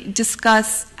quickly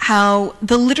discuss how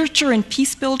the literature in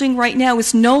peace building right now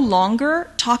is no longer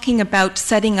talking about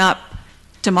setting up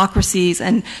democracies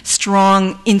and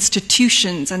strong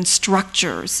institutions and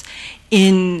structures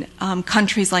in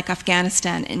countries like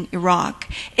Afghanistan and Iraq.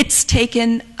 It's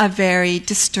taken a very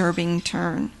disturbing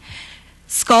turn.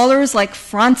 Scholars like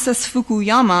Francis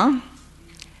Fukuyama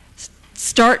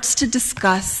starts to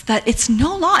discuss that it's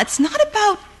not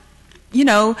about,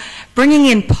 bringing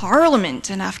in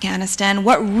parliament in Afghanistan.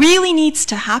 What really needs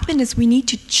to happen is we need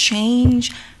to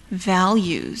change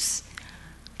values,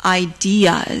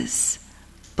 ideas,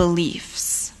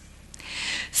 beliefs.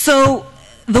 So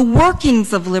the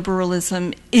workings of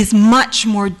liberalism is much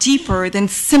more deeper than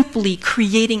simply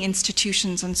creating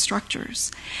institutions and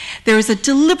structures. There is a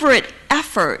deliberate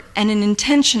effort and an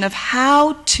intention of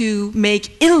how to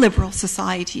make illiberal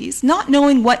societies, not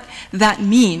knowing what that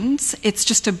means, it's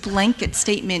just a blanket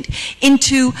statement,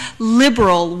 into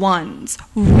liberal ones.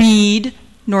 Read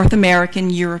North American,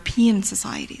 European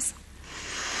societies.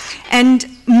 And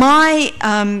my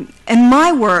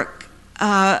work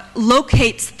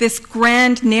locates this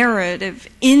grand narrative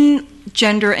in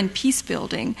gender and peace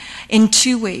building in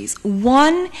two ways.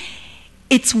 One,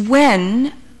 it's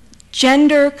when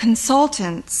gender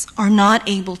consultants are not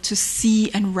able to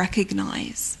see and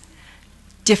recognize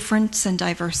difference and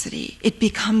diversity. It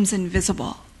becomes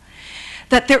invisible.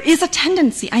 That there is a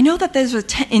tendency, I know that there's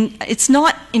it's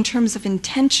not in terms of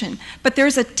intention, but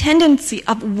there's a tendency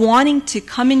of wanting to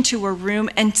come into a room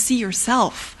and see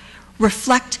yourself,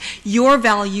 reflect your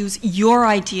values, your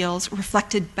ideals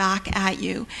reflected back at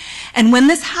you. And when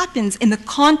this happens in the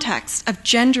context of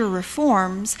gender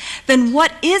reforms, then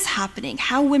what is happening,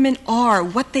 how women are,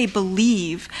 what they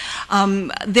believe,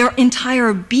 their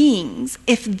entire beings,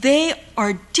 if they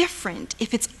are different,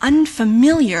 if it's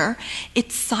unfamiliar,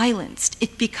 it's silenced,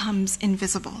 it becomes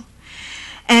invisible.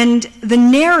 And the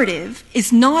narrative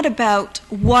is not about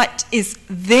what is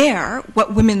there,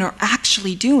 what women are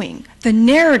actually doing. The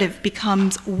narrative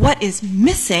becomes what is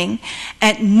missing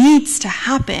and needs to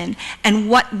happen and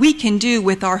what we can do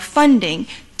with our funding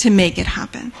to make it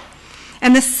happen.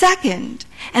 And the second,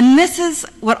 and this is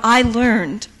what I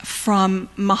learned from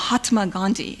Mahatma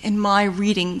Gandhi in my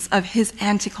readings of his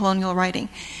anti-colonial writing,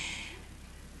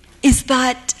 is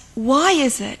that why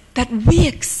is it that we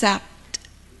accept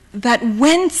that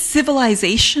when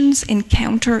civilizations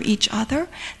encounter each other,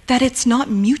 that it's not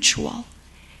mutual,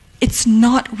 it's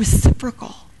not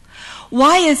reciprocal?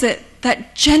 Why is it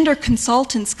that gender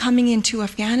consultants coming into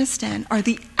Afghanistan are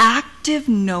the active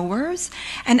knowers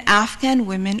and Afghan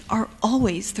women are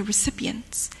always the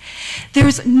recipients?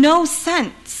 There's no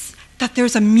sense that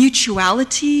there's a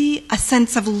mutuality, a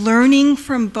sense of learning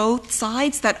from both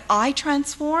sides, that I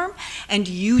transform and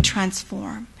you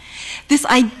transform. This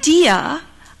idea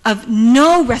of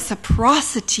no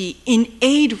reciprocity in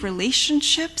aid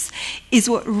relationships is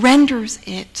what renders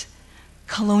it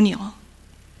colonial.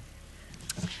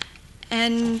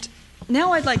 And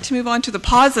now I'd like to move on to the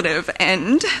positive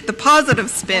end, the positive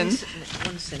spin.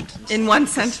 One sentence. In one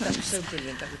sentence. So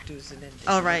brilliant, that would do as an ending.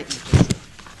 All right.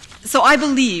 So I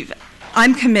believe,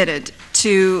 I'm committed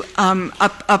to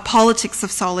a politics of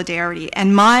solidarity,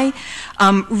 and my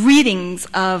readings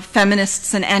of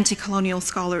feminists and anti-colonial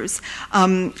scholars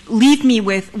leave me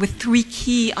with three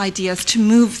key ideas to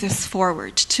move this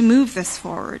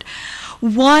forward.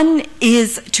 One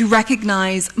is to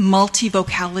recognize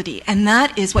multivocality, and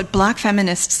that is what Black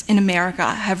feminists in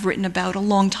America have written about a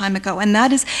long time ago, and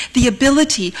that is the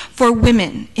ability for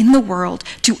women in the world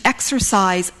to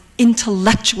exercise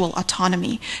intellectual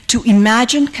autonomy, to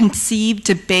imagine, conceive,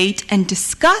 debate, and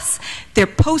discuss their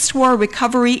post-war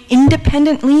recovery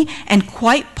independently and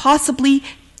quite possibly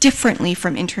differently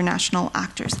from international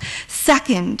actors.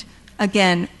 Second,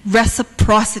 again,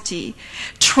 reciprocity.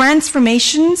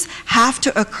 Transformations have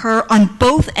to occur on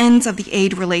both ends of the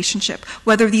aid relationship,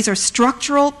 whether these are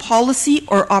structural, policy,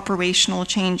 or operational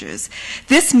changes.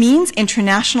 This means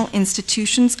international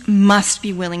institutions must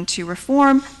be willing to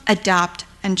reform, adapt,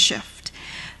 and shift.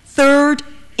 Third,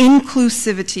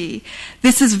 inclusivity.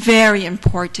 This is very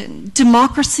important.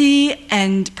 Democracy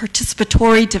and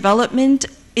participatory development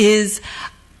is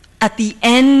at the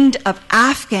end of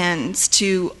Afghans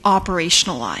to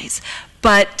operationalize.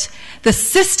 But the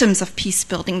systems of peace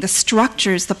building, the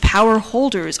structures, the power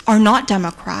holders are not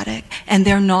democratic and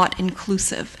they're not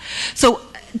inclusive. So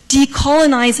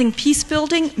decolonizing peace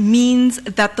building means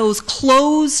that those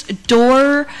closed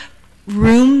door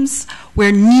rooms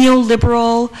where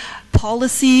neoliberal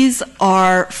policies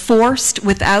are forced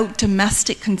without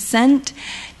domestic consent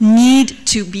need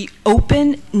to be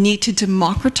open, need to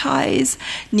democratize,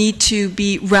 need to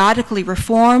be radically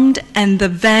reformed, and the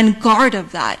vanguard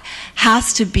of that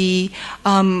has to be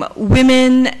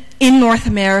women in North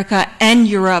America and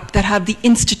Europe that have the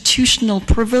institutional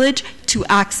privilege to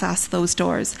access those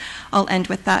doors. I'll end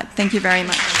with that. Thank you very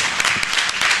much.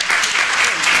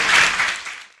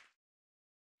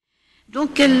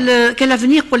 Donc, quel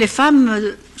avenir pour les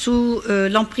femmes sous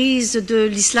l'emprise de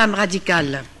l'islam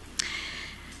radical?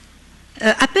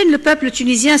 À peine le peuple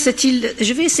tunisien s'est-il...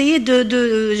 Je vais essayer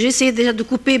j'ai essayé déjà de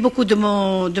couper beaucoup de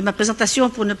ma présentation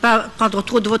pour ne pas prendre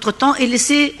trop de votre temps et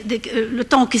laisser le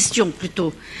temps en question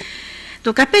plutôt.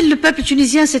 Donc, à peine le peuple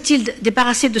tunisien s'est-il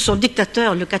débarrassé de son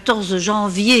dictateur le 14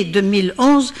 janvier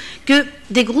 2011 que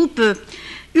des groupes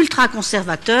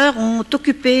ultra-conservateurs ont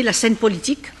occupé la scène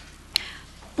politique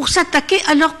pour s'attaquer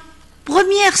à leur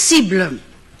première cible,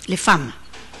 les femmes.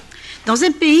 Dans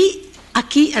un pays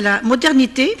acquis à la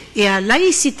modernité et à la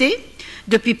laïcité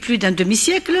depuis plus d'un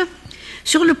demi-siècle,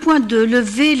 sur le point de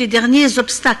lever les derniers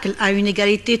obstacles à une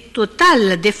égalité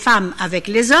totale des femmes avec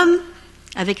les hommes,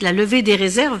 avec la levée des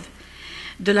réserves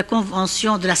de la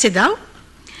Convention de la CEDAW,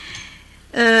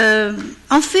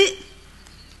 en fait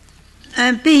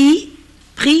un pays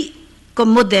pris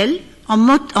comme modèle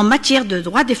en matière de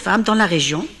droits des femmes dans la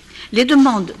région. Les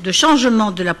demandes de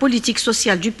changement de la politique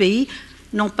sociale du pays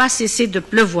n'ont pas cessé de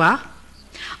pleuvoir,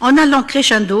 en allant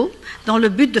crescendo dans le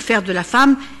but de faire de la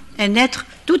femme un être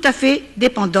tout à fait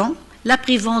dépendant, la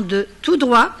privant de tout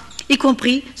droit, y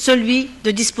compris celui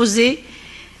de disposer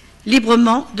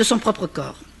librement de son propre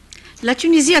corps. La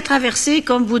Tunisie a traversé,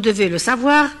 comme vous devez le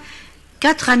savoir,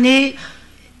 4 années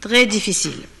très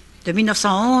difficiles, de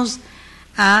 1911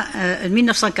 à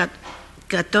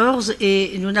 1914,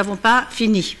 et nous n'avons pas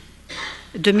fini,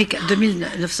 de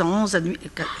 1911 à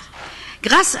 2014.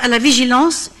 Grâce à la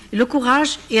vigilance, le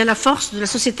courage et à la force de la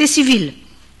société civile,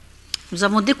 nous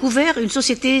avons découvert une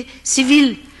société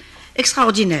civile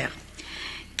extraordinaire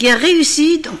qui a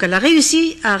réussi, donc elle a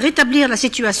réussi à rétablir la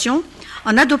situation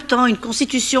en adoptant une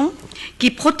constitution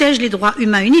qui protège les droits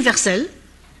humains universels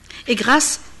et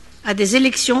grâce à des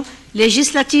élections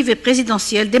législatives et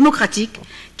présidentielles démocratiques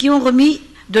qui ont remis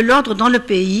de l'ordre dans le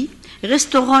pays,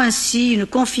 restaurant ainsi une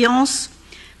confiance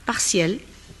partielle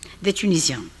des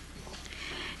Tunisiens.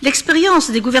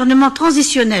 L'expérience des gouvernements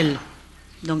transitionnels,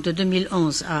 donc de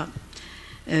 2011 à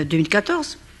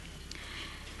 2014,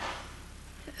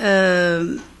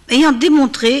 ayant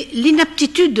démontré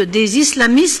l'inaptitude des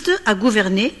islamistes à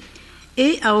gouverner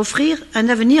et à offrir un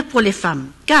avenir pour les femmes.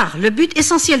 Car le but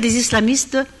essentiel des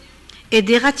islamistes est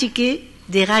d'éradiquer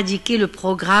le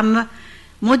programme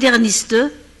moderniste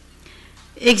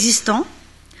existant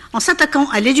en s'attaquant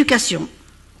à l'éducation.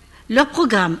 Leur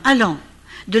programme allant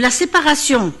de la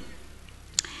séparation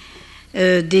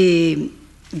des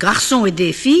garçons et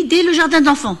des filles dès le jardin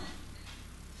d'enfants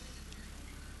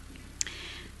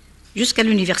jusqu'à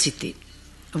l'université.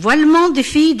 Voilement des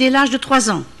filles dès l'âge de 3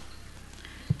 ans.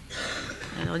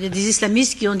 Alors, il y a des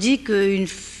islamistes qui ont dit qu'une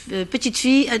petite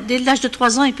fille, dès l'âge de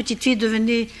 3 ans, une petite fille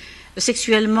devenait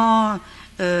sexuellement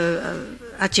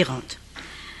attirante.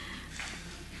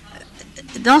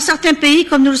 Dans certains pays,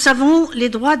 comme nous le savons, les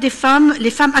droits des femmes,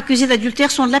 les femmes accusées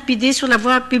d'adultère sont lapidées sur la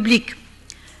voie publique,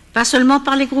 pas seulement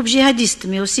par les groupes djihadistes,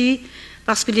 mais aussi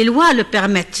parce que les lois le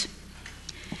permettent.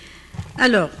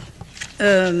 Alors,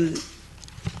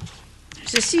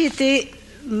 ceci était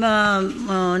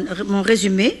mon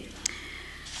résumé.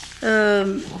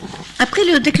 Après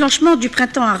le déclenchement du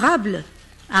printemps arabe,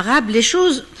 les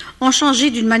choses ont changé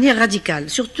d'une manière radicale,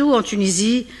 surtout en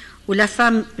Tunisie, où la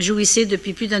femme jouissait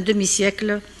depuis plus d'un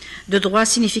demi-siècle de droits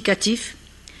significatifs,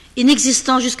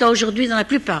 inexistants jusqu'à aujourd'hui dans la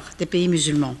plupart des pays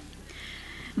musulmans.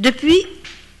 Depuis,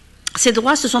 ces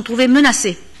droits se sont trouvés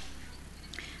menacés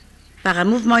par un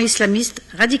mouvement islamiste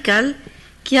radical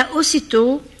qui a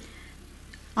aussitôt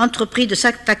entrepris de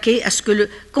s'attaquer à ce que le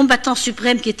combattant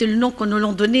suprême, qui était le nom que nous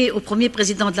l'ont donné au premier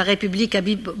président de la République,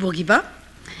 Habib Bourguiba,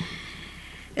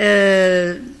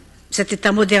 cet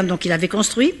État moderne donc il avait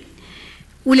construit,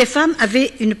 où les femmes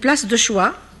avaient une place de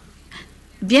choix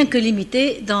bien que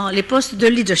limitée dans les postes de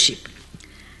leadership.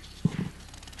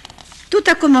 Tout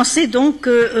a commencé donc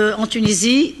en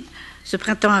Tunisie, ce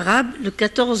printemps arabe, le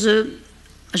 14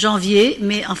 janvier,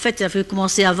 mais en fait, ça avait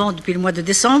commencé avant, depuis le mois de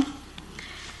décembre.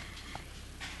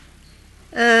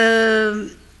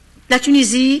 La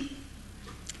Tunisie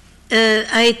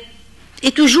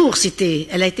est toujours citée,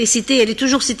 elle a été citée, elle est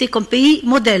toujours citée comme pays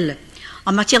modèle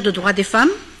en matière de droits des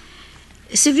femmes.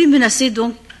 S'est vue menacée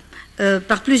donc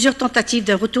par plusieurs tentatives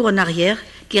d'un retour en arrière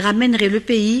qui ramènerait le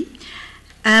pays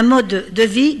à un mode de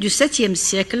vie du 7e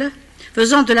siècle,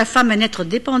 faisant de la femme un être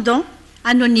dépendant,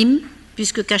 anonyme,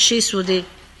 puisque caché sous des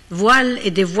voiles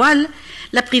et des voiles,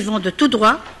 la privant de tout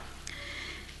droit.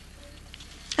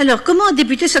 Alors, comment a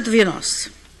débuté cette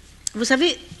violence? Vous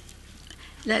savez,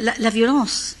 la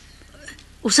violence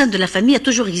au sein de la famille a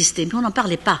toujours existé, mais on n'en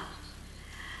parlait pas.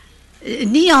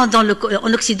 Ni en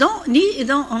Occident, ni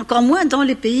encore moins dans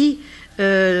les pays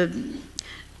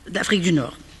d'Afrique du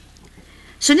Nord.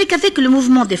 Ce n'est qu'avec le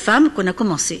mouvement des femmes qu'on a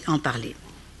commencé à en parler.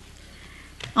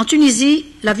 En Tunisie,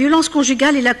 la violence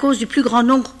conjugale est la cause du plus grand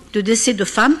nombre de décès de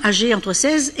femmes âgées entre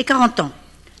 16 et 40 ans,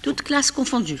 toutes classes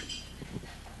confondues.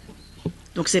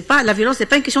 Donc la violence n'est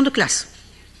pas une question de classe.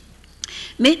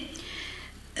 Mais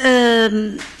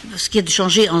ce qui a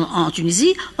changé en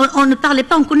Tunisie, on ne parlait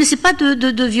pas, on ne connaissait pas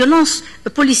de violence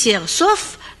policière,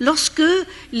 sauf lorsque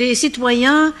les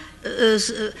citoyens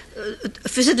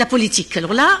faisaient de la politique.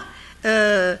 Alors là,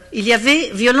 il y avait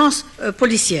violence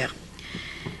policière.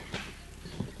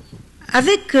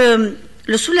 Avec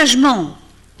le soulagement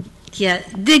qui a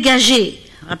dégagé,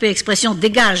 rappelez l'expression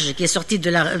dégage, qui est sortie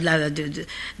de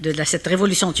cette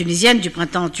révolution tunisienne, du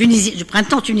printemps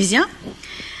tunisien,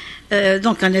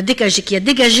 donc qui a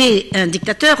dégagé un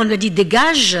dictateur, on lui a dit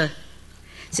dégage,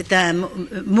 c'est un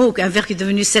verbe qui est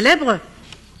devenu célèbre.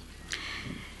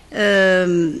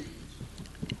 La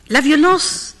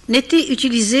violence n'était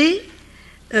utilisée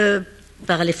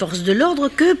par les forces de l'ordre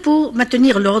que pour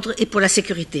maintenir l'ordre et pour la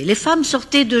sécurité. Les femmes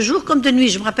sortaient de jour comme de nuit.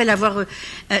 Je me rappelle avoir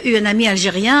eu un ami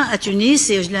algérien à Tunis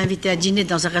et je l'ai invité à dîner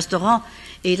dans un restaurant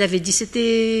et il avait dit,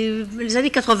 c'était les années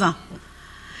 80.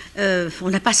 On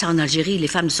n'a pas ça en Algérie, les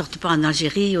femmes ne sortent pas en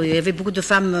Algérie, il y avait beaucoup de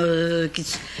femmes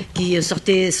qui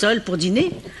sortaient seules pour dîner.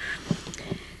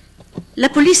 La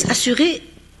police assurait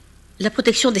la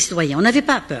protection des citoyens, on n'avait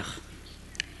pas peur.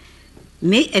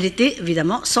 Mais elle était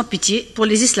évidemment sans pitié pour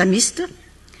les islamistes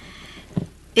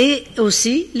et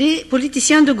aussi les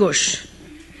politiciens de gauche,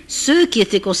 ceux qui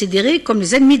étaient considérés comme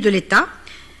les ennemis de l'État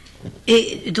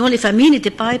et dont les familles n'étaient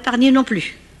pas épargnées non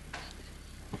plus.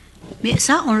 Mais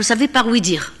ça, on ne savait pas où y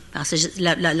dire.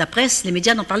 La presse, les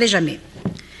médias n'en parlaient jamais.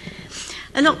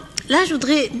 Alors là, je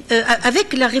voudrais,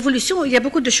 avec la Révolution, il y a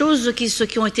beaucoup de choses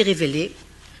qui ont été révélées.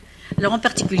 Alors en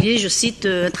particulier, je cite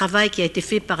un travail qui a été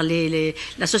fait par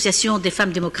l'Association des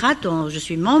femmes démocrates, dont je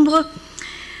suis membre,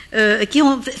 qui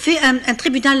ont fait un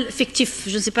tribunal fictif.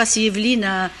 Je ne sais pas si Evelyne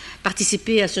a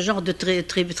participé à ce genre de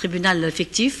tribunal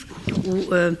fictif,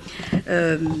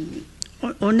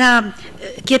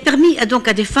 qui a permis donc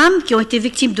à des femmes qui ont été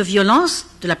victimes de violences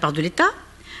de la part de l'État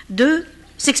de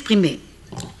s'exprimer.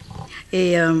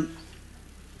 Et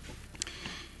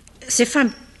ces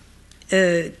femmes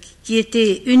qui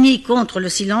étaient unies contre le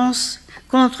silence,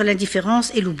 contre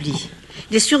l'indifférence et l'oubli.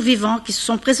 Les survivants qui se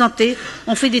sont présentés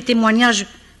ont fait des témoignages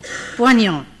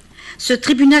poignants. Ce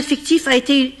tribunal fictif a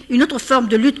été une autre forme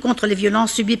de lutte contre les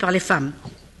violences subies par les femmes.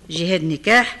 Jihad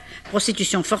nikah,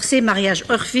 prostitution forcée, mariage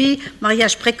urfi,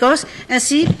 mariage précoce,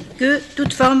 ainsi que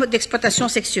toute forme d'exploitation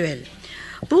sexuelle.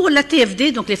 Pour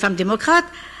l'ATFD, donc les femmes démocrates,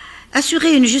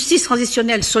 assurer une justice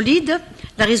transitionnelle solide,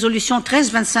 la résolution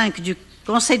 1325 du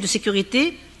Conseil de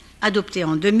sécurité, adoptée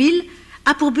en 2000,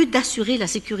 a pour but d'assurer la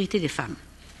sécurité des femmes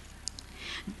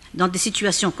dans des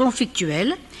situations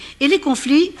conflictuelles, et les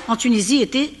conflits en Tunisie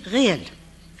étaient réels.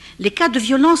 Les cas de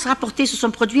violence rapportés se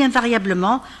sont produits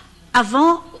invariablement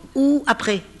avant ou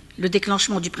après le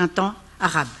déclenchement du printemps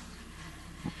arabe.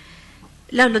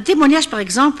 Là, le témoignage, par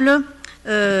exemple,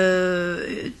 d'Elila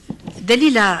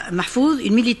Mahfouz,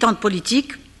 une militante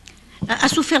politique, a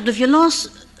souffert de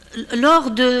violences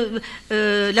lors de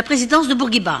la présidence de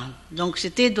Bourguiba. Donc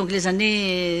c'était donc les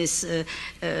années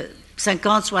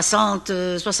 50, 60,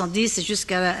 70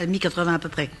 jusqu'à mi-80 à peu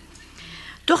près.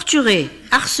 Torturée,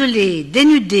 harcelée,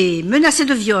 dénudée, menacée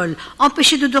de viol,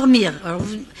 empêchée de dormir. Alors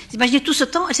vous imaginez tout ce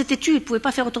temps, elle s'était tue, elle ne pouvait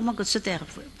pas faire autrement que de se taire.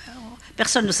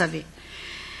 Personne ne savait.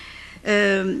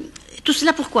 Tout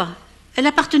cela pourquoi? Elle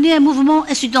appartenait à un mouvement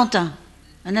estudiantin.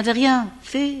 Elle n'avait rien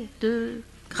fait de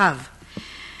grave.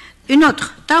 Une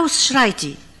autre, Taous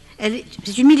Shraiti,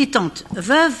 c'est une militante,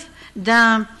 veuve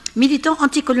d'un militant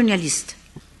anticolonialiste.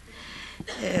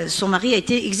 Son mari a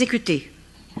été exécuté.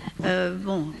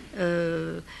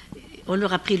 On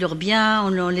leur a pris leurs biens,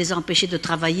 on les a empêchés de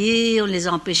travailler, on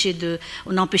a empêché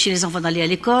les enfants d'aller à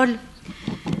l'école,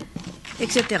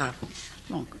 etc.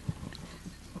 Donc,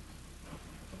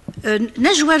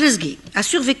 Najwa Rezghi a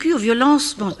survécu aux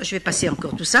violences. Bon, je vais passer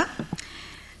encore tout ça.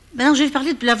 Maintenant, je vais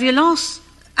parler de la violence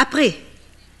après,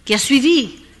 qui a suivi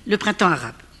le printemps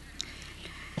arabe.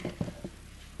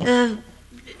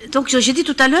 Donc, j'ai dit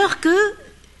tout à l'heure que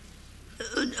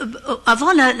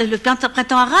avant le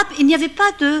printemps arabe, il n'y avait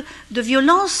pas de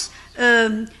violence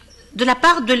de la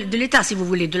part de l'État, si vous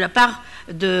voulez, de la part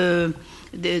de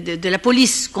la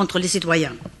police contre les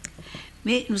citoyens.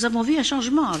 Mais nous avons vu un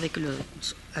changement avec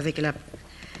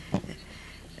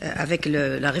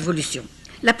la révolution.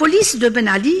 La police de Ben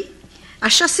Ali a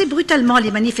chassé brutalement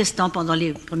les manifestants pendant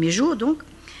les premiers jours, donc,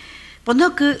 pendant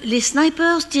que les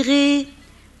snipers tiraient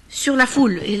sur la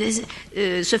foule. Et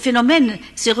ce phénomène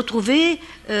s'est retrouvé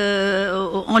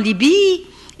en Libye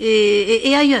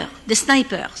et ailleurs, des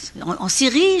snipers. En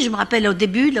Syrie, je me rappelle au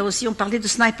début, là aussi on parlait de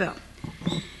snipers.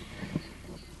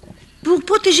 Pour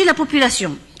protéger la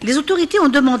population, les autorités ont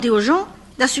demandé aux gens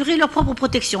d'assurer leur propre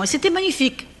protection. Et c'était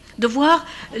magnifique de voir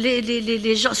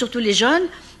les gens, surtout les jeunes,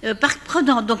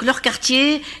 prenant donc leur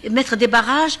quartier, mettre des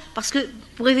barrages, parce que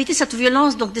pour éviter cette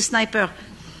violence donc des snipers.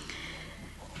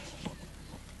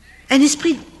 Un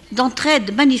esprit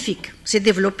d'entraide magnifique s'est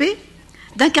développé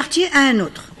d'un quartier à un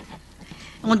autre.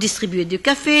 On distribuait du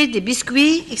café, des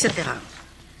biscuits, etc.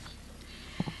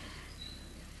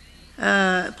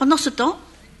 Pendant ce temps,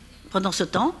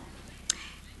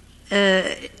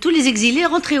 tous les exilés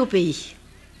rentraient au pays.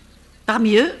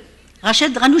 Parmi eux,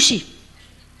 Rached Ranouchi,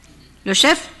 le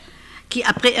chef qui,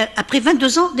 après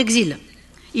 22 ans d'exil,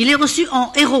 il est reçu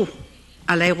en héros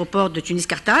à l'aéroport de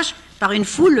Tunis-Carthage par une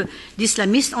foule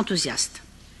d'islamistes enthousiastes.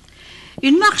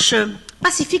 Une marche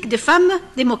pacifique des femmes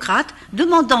démocrates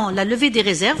demandant la levée des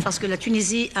réserves, parce que la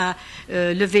Tunisie a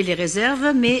levé les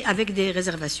réserves, mais avec des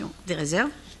réservations,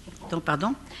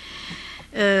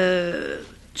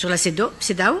 sur la CEDAW.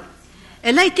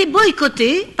 Elle a été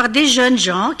boycottée par des jeunes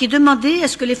gens qui demandaient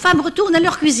est-ce que les femmes retournent à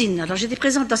leur cuisine. Alors j'étais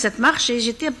présente dans cette marche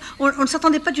et on ne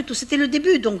s'attendait pas du tout. C'était le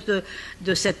début donc de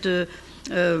cette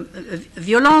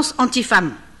violence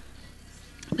anti-femme.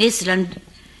 Mais cela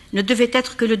ne devait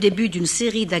être que le début d'une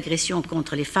série d'agressions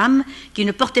contre les femmes qui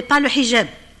ne portaient pas le hijab.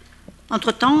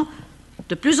 Entre-temps,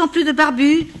 de plus en plus de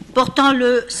barbus portant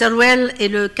le sarwel et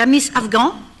le kamis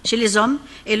afghan chez les hommes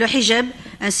et le hijab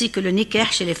ainsi que le nikah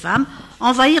chez les femmes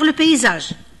envahirent le paysage,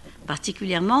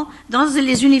 particulièrement dans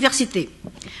les universités.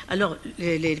 Alors,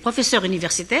 les professeurs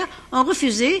universitaires ont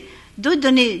refusé de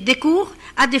donner des cours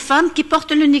à des femmes qui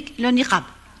portent le niqab.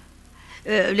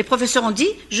 Les professeurs ont dit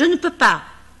 « Je ne peux pas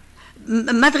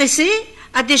m'adresser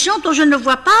à des gens dont je ne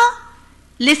vois pas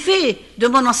l'effet de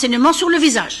mon enseignement sur le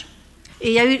visage ».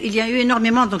 Et il y a eu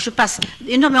énormément, donc je passe,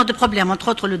 énormément de problèmes. Entre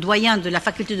autres, le doyen de la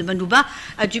faculté de Manouba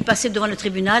a dû passer devant le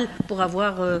tribunal pour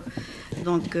avoir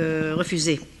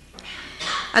refusé.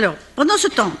 Alors, pendant ce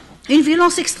temps, une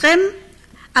violence extrême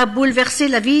a bouleversé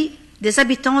la vie des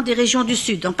habitants des régions du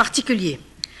Sud, en particulier.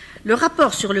 Le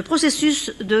rapport sur le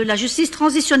processus de la justice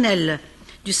transitionnelle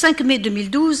du 5 mai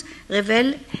 2012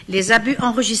 révèle les abus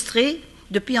enregistrés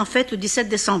depuis en fait le 17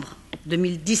 décembre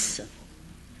 2010,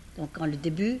 donc en le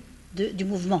début du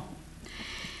mouvement.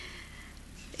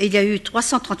 Et il y a eu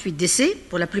 338 décès,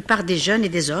 pour la plupart des jeunes et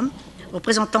des hommes,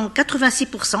 représentant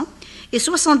 86%, et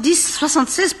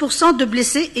 76% de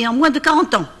blessés et en moins de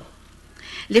 40 ans.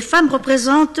 Les femmes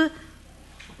représentent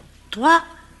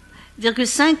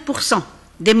 3,5%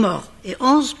 des morts et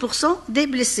 11% des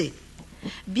blessés.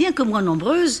 Bien que moins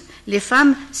nombreuses, les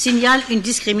femmes signalent une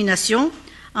discrimination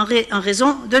en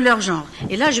raison de leur genre.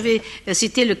 Et là, je vais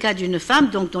citer le cas d'une femme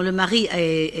dont le mari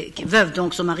est veuve,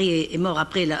 donc son mari est mort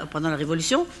pendant la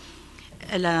Révolution.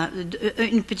 Elle a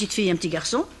une petite fille et un petit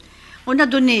garçon. On a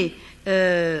donné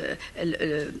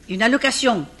une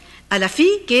allocation à la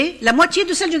fille qui est la moitié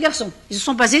de celle du garçon. Ils se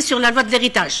sont basés sur la loi de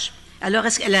l'héritage. Alors,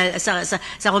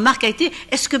 sa remarque a été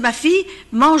 « Est-ce que ma fille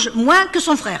mange moins que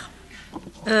son frère ?»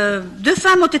 2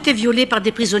 femmes ont été violées par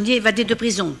des prisonniers évadés de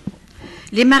prison.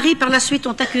 Les maris, par la suite,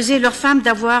 ont accusé leurs femmes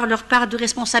d'avoir leur part de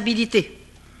responsabilité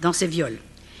dans ces viols.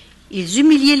 Ils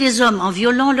humiliaient les hommes en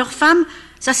violant leurs femmes.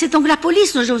 Ça, c'est donc la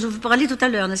police dont je vous parlais tout à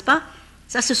l'heure, n'est-ce pas?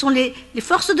 Ça, ce sont les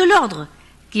forces de l'ordre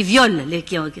qui violent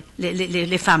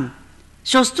les femmes.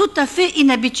 Chose tout à fait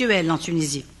inhabituelle en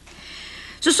Tunisie.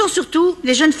 Ce sont surtout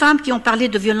les jeunes femmes qui ont parlé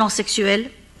de violences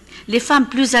sexuelles. Les femmes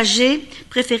plus âgées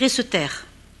préféraient se taire.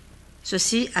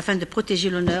 Ceci afin de protéger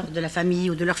l'honneur de la famille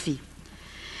ou de leur fille.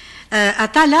 À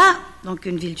Tala, donc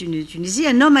une ville de Tunisie,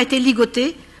 un homme a été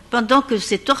ligoté pendant que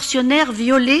ses tortionnaires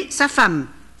violaient sa femme.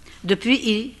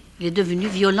 Depuis, il est devenu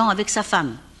violent avec sa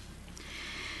femme.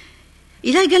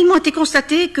 Il a également été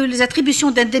constaté que les attributions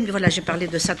d'indemnités, voilà, j'ai parlé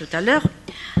de ça tout à l'heure.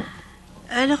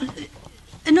 Alors,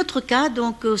 un autre cas,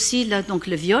 donc aussi là, donc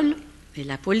le viol et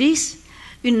la police.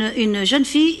 Une jeune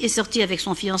fille est sortie avec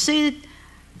son fiancé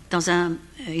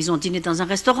ils ont dîné dans un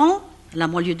restaurant, à la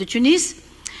banlieue de Tunis.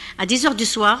 À 10 heures du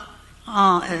soir,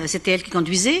 c'était elle qui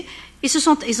conduisait.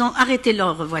 Ils ont arrêté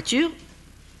leur voiture,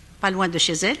 pas loin de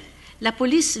chez elle. La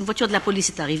police, une voiture de la police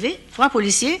est arrivée, 3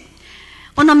 policiers.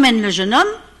 On emmène le jeune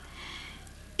homme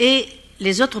et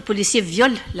les autres policiers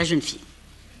violent la jeune fille.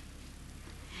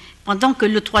 Pendant que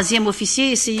le 3e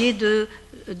officier essayait de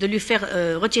lui faire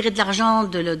retirer de l'argent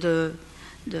d'un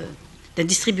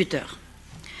distributeur.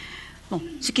 Bon,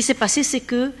 ce qui s'est passé, c'est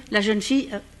que la jeune fille,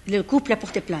 le couple a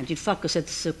porté plainte. Une fois que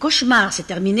ce cauchemar s'est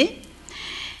terminé,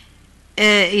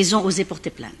 ils ont osé porter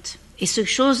plainte. Et c'est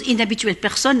chose inhabituelle.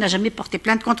 Personne n'a jamais porté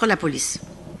plainte contre la police.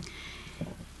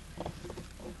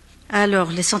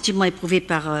 Alors, les sentiments éprouvés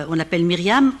par, on l'appelle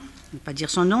Myriam, on ne va pas dire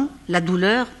son nom, la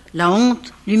douleur, la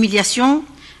honte, l'humiliation,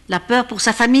 la peur pour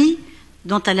sa famille,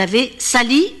 dont elle avait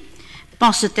sali,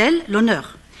 pense-t-elle,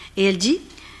 l'honneur. Et elle dit,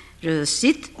 je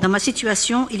cite, « Dans ma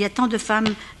situation, il y a tant de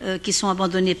femmes qui sont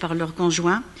abandonnées par leurs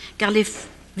conjoints, car les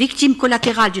victimes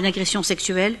collatérales d'une agression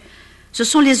sexuelle, ce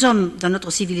sont les hommes dans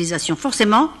notre civilisation.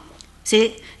 Forcément,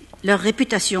 c'est leur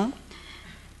réputation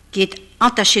qui est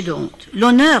entachée de honte.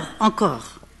 L'honneur,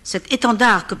 encore, cet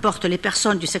étendard que portent les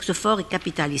personnes du sexe fort est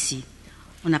capital ici.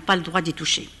 On n'a pas le droit d'y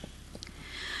toucher. »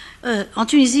 En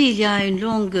Tunisie, il y a une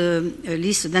longue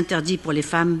liste d'interdits pour les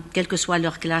femmes, quelle que soit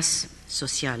leur classe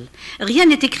sociale. Rien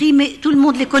n'est écrit, mais tout le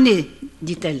monde les connaît,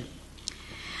 dit-elle.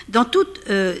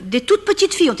 Des toutes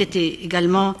petites filles ont été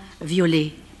également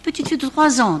violées. Petites filles de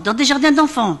 3 ans, dans des jardins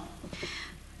d'enfants.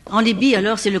 En Libye,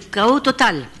 alors, c'est le chaos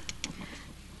total.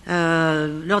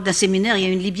 Lors d'un séminaire, il y a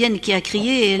une Libyenne qui a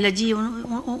crié et elle a dit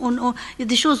il y a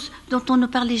des choses dont on ne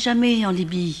parlait jamais en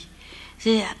Libye.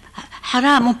 C'est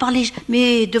haram, on parlait,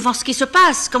 mais devant ce qui se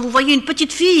passe, quand vous voyez une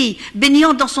petite fille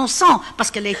baignant dans son sang parce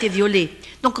qu'elle a été violée,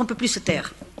 donc on ne peut plus se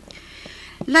taire.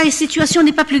 Là, la situation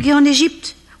n'est pas plus gaie en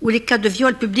Égypte, où les cas de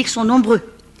viol publics sont nombreux.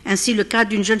 Ainsi, le cas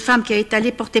d'une jeune femme qui a été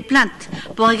allée porter plainte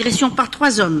pour agression par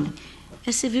 3 hommes.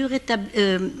 Elle s'est vue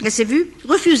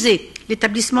refuser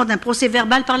l'établissement d'un procès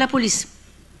verbal par la police.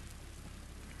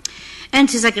 Un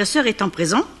de ses agresseurs étant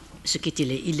présent, ce qui est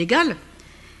illégal,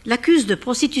 l'accuse de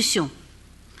prostitution.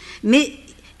 Mais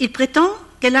il prétend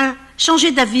qu'elle a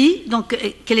changé d'avis, donc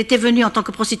qu'elle était venue en tant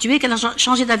que prostituée, qu'elle a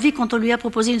changé d'avis quand on lui a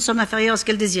proposé une somme inférieure à ce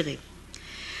qu'elle désirait.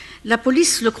 La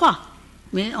police le croit,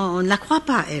 mais on ne la croit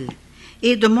pas, elle,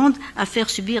 et demande à faire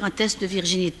subir un test de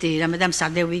virginité. La Madame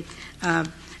Saadaoui a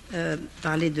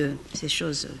parlé de ces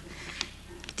choses,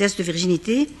 test de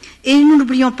virginité. Et nous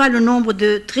n'oublions pas le nombre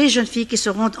de très jeunes filles qui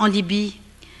se rendent en Libye,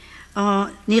 en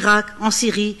Irak, en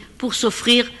Syrie, pour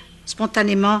s'offrir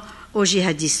spontanément aux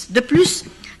djihadistes. De plus,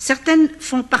 certaines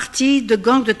font partie de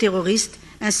gangs de terroristes,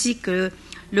 ainsi que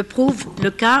le prouve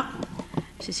le cas.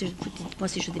 Dites-moi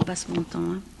si je dépasse mon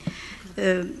temps.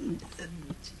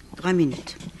 3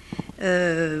 minutes.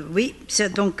 Oui,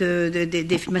 donc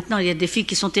maintenant il y a des filles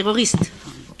qui sont terroristes.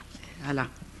 Voilà.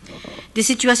 Des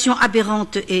situations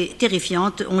aberrantes et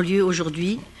terrifiantes ont lieu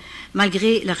aujourd'hui,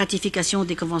 malgré la ratification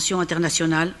des conventions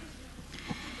internationales.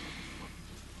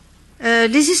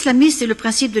 Les islamistes et le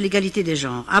principe de l'égalité des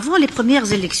genres. Avant les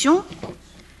premières élections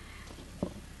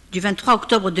du 23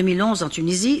 octobre 2011 en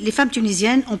Tunisie, les femmes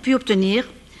tunisiennes ont pu obtenir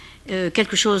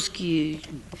quelque chose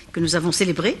que nous avons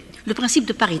célébré, le principe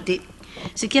de parité,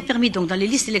 ce qui a permis donc dans les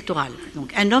listes électorales,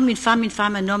 donc un homme,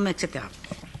 un homme, etc.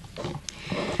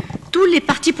 Tous les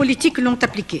partis politiques l'ont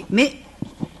appliqué, mais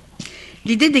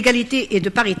l'idée d'égalité et de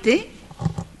parité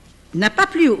n'a pas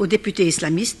plu aux députés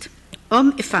islamistes,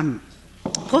 hommes et femmes.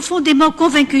 Profondément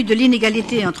convaincus de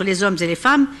l'inégalité entre les hommes et les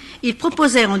femmes, ils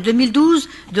proposèrent en 2012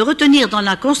 de retenir dans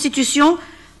la Constitution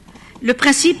le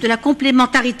principe de la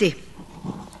complémentarité.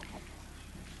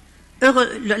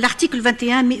 L'article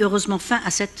 21 mit heureusement fin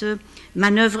à cette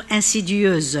manœuvre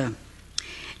insidieuse.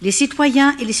 Les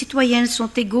citoyens et les citoyennes sont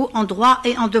égaux en droit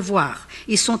et en devoir.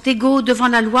 Ils sont égaux devant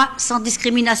la loi sans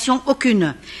discrimination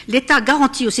aucune. L'État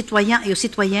garantit aux citoyens et aux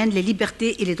citoyennes les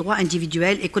libertés et les droits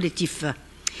individuels et collectifs.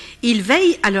 Il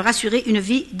veille à leur assurer une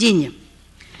vie digne.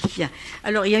 Bien.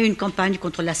 Alors, il y a eu une campagne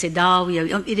contre la CEDAW, il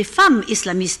y a des femmes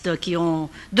islamistes qui ont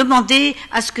demandé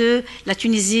à ce que la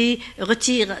Tunisie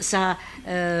retire son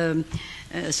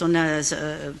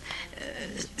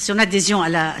adhésion à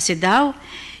la CEDAW.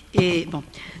 Et bon.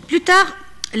 Plus tard,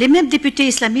 les mêmes députés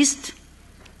islamistes,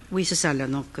 oui, c'est ça, là,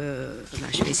 donc là,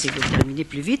 je vais essayer de terminer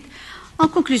plus vite, En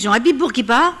conclusion, Habib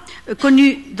Bourguiba,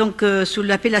 connu donc sous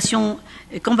l'appellation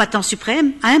combattant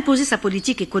suprême, a imposé sa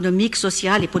politique économique,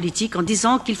 sociale et politique en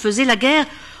disant qu'il faisait la guerre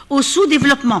au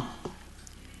sous-développement.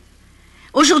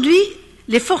 Aujourd'hui,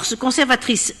 les forces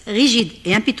conservatrices rigides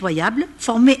et impitoyables,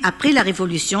 formées après la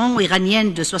révolution iranienne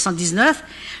de 1979,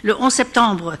 le 11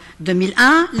 septembre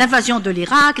 2001, l'invasion de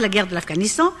l'Irak, la guerre de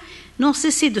l'Afghanistan, n'ont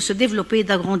cessé de se développer et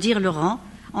d'agrandir leur rang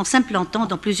en s'implantant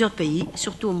dans plusieurs pays,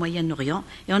 surtout au Moyen-Orient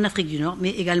et en Afrique du Nord,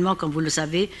 mais également, comme vous le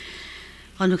savez,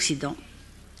 en Occident.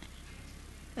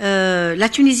 La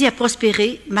Tunisie a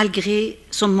prospéré malgré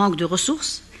son manque de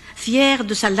ressources, fière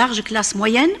de sa large classe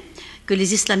moyenne, que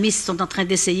les islamistes sont en train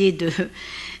d'essayer de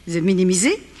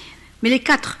minimiser, mais les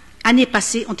 4 années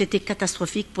passées ont été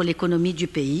catastrophiques pour l'économie du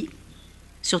pays,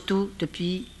 surtout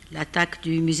depuis l'attaque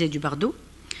du musée du Bardo.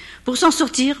 Pour s'en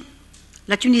sortir,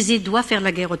 la Tunisie doit faire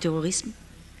la guerre au terrorisme.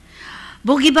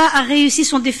 Bourguiba a réussi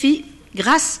son défi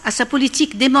grâce à sa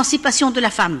politique d'émancipation de la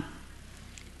femme.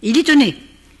 Il y tenait.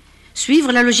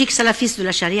 Suivre la logique salafiste de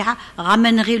la charia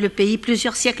ramènerait le pays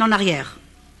plusieurs siècles en arrière.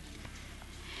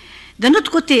 D'un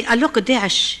autre côté, alors que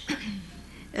Daesh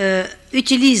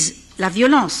utilise la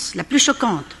violence la plus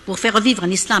choquante pour faire revivre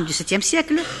un islam du 7e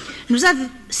siècle, nous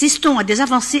assistons à des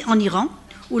avancées en Iran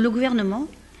où le gouvernement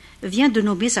vient de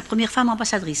nommer sa première femme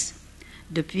ambassadrice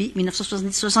depuis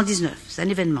 1979, c'est un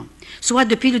événement, soit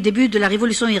depuis le début de la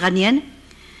révolution iranienne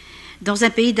dans un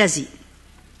pays d'Asie.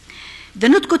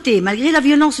 D'un autre côté, malgré la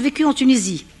violence vécue en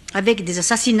Tunisie, avec des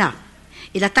assassinats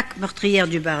et l'attaque meurtrière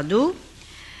du Bardo,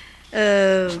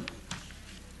 la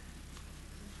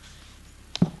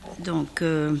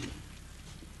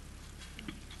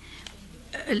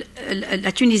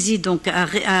Tunisie donc,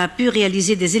 a pu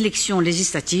réaliser des élections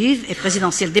législatives et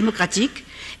présidentielles démocratiques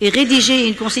et rédiger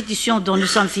une constitution dont nous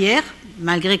sommes fiers,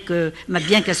 bien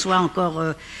qu'elle soit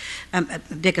encore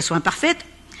bien qu'elle soit imparfaite,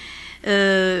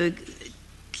 une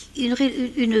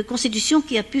constitution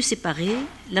qui a pu séparer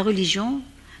la religion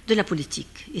de la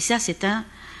politique. Et ça, c'est un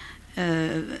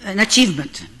achievement.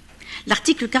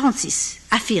 L'article 46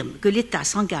 affirme que l'État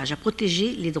s'engage à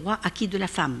protéger les droits acquis de la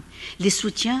femme, les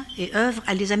soutient et œuvre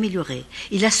à les améliorer.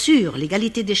 Il assure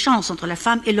l'égalité des chances entre la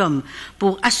femme et l'homme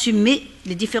pour assumer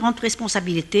les différentes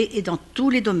responsabilités et dans tous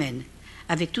les domaines.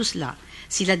 Avec tout cela,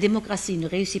 si la démocratie ne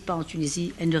réussit pas en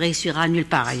Tunisie, elle ne réussira nulle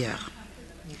part ailleurs.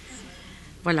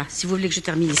 Voilà, si vous voulez que je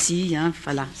termine ici,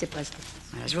 voilà, c'est presque.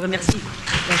 Voilà, je vous remercie.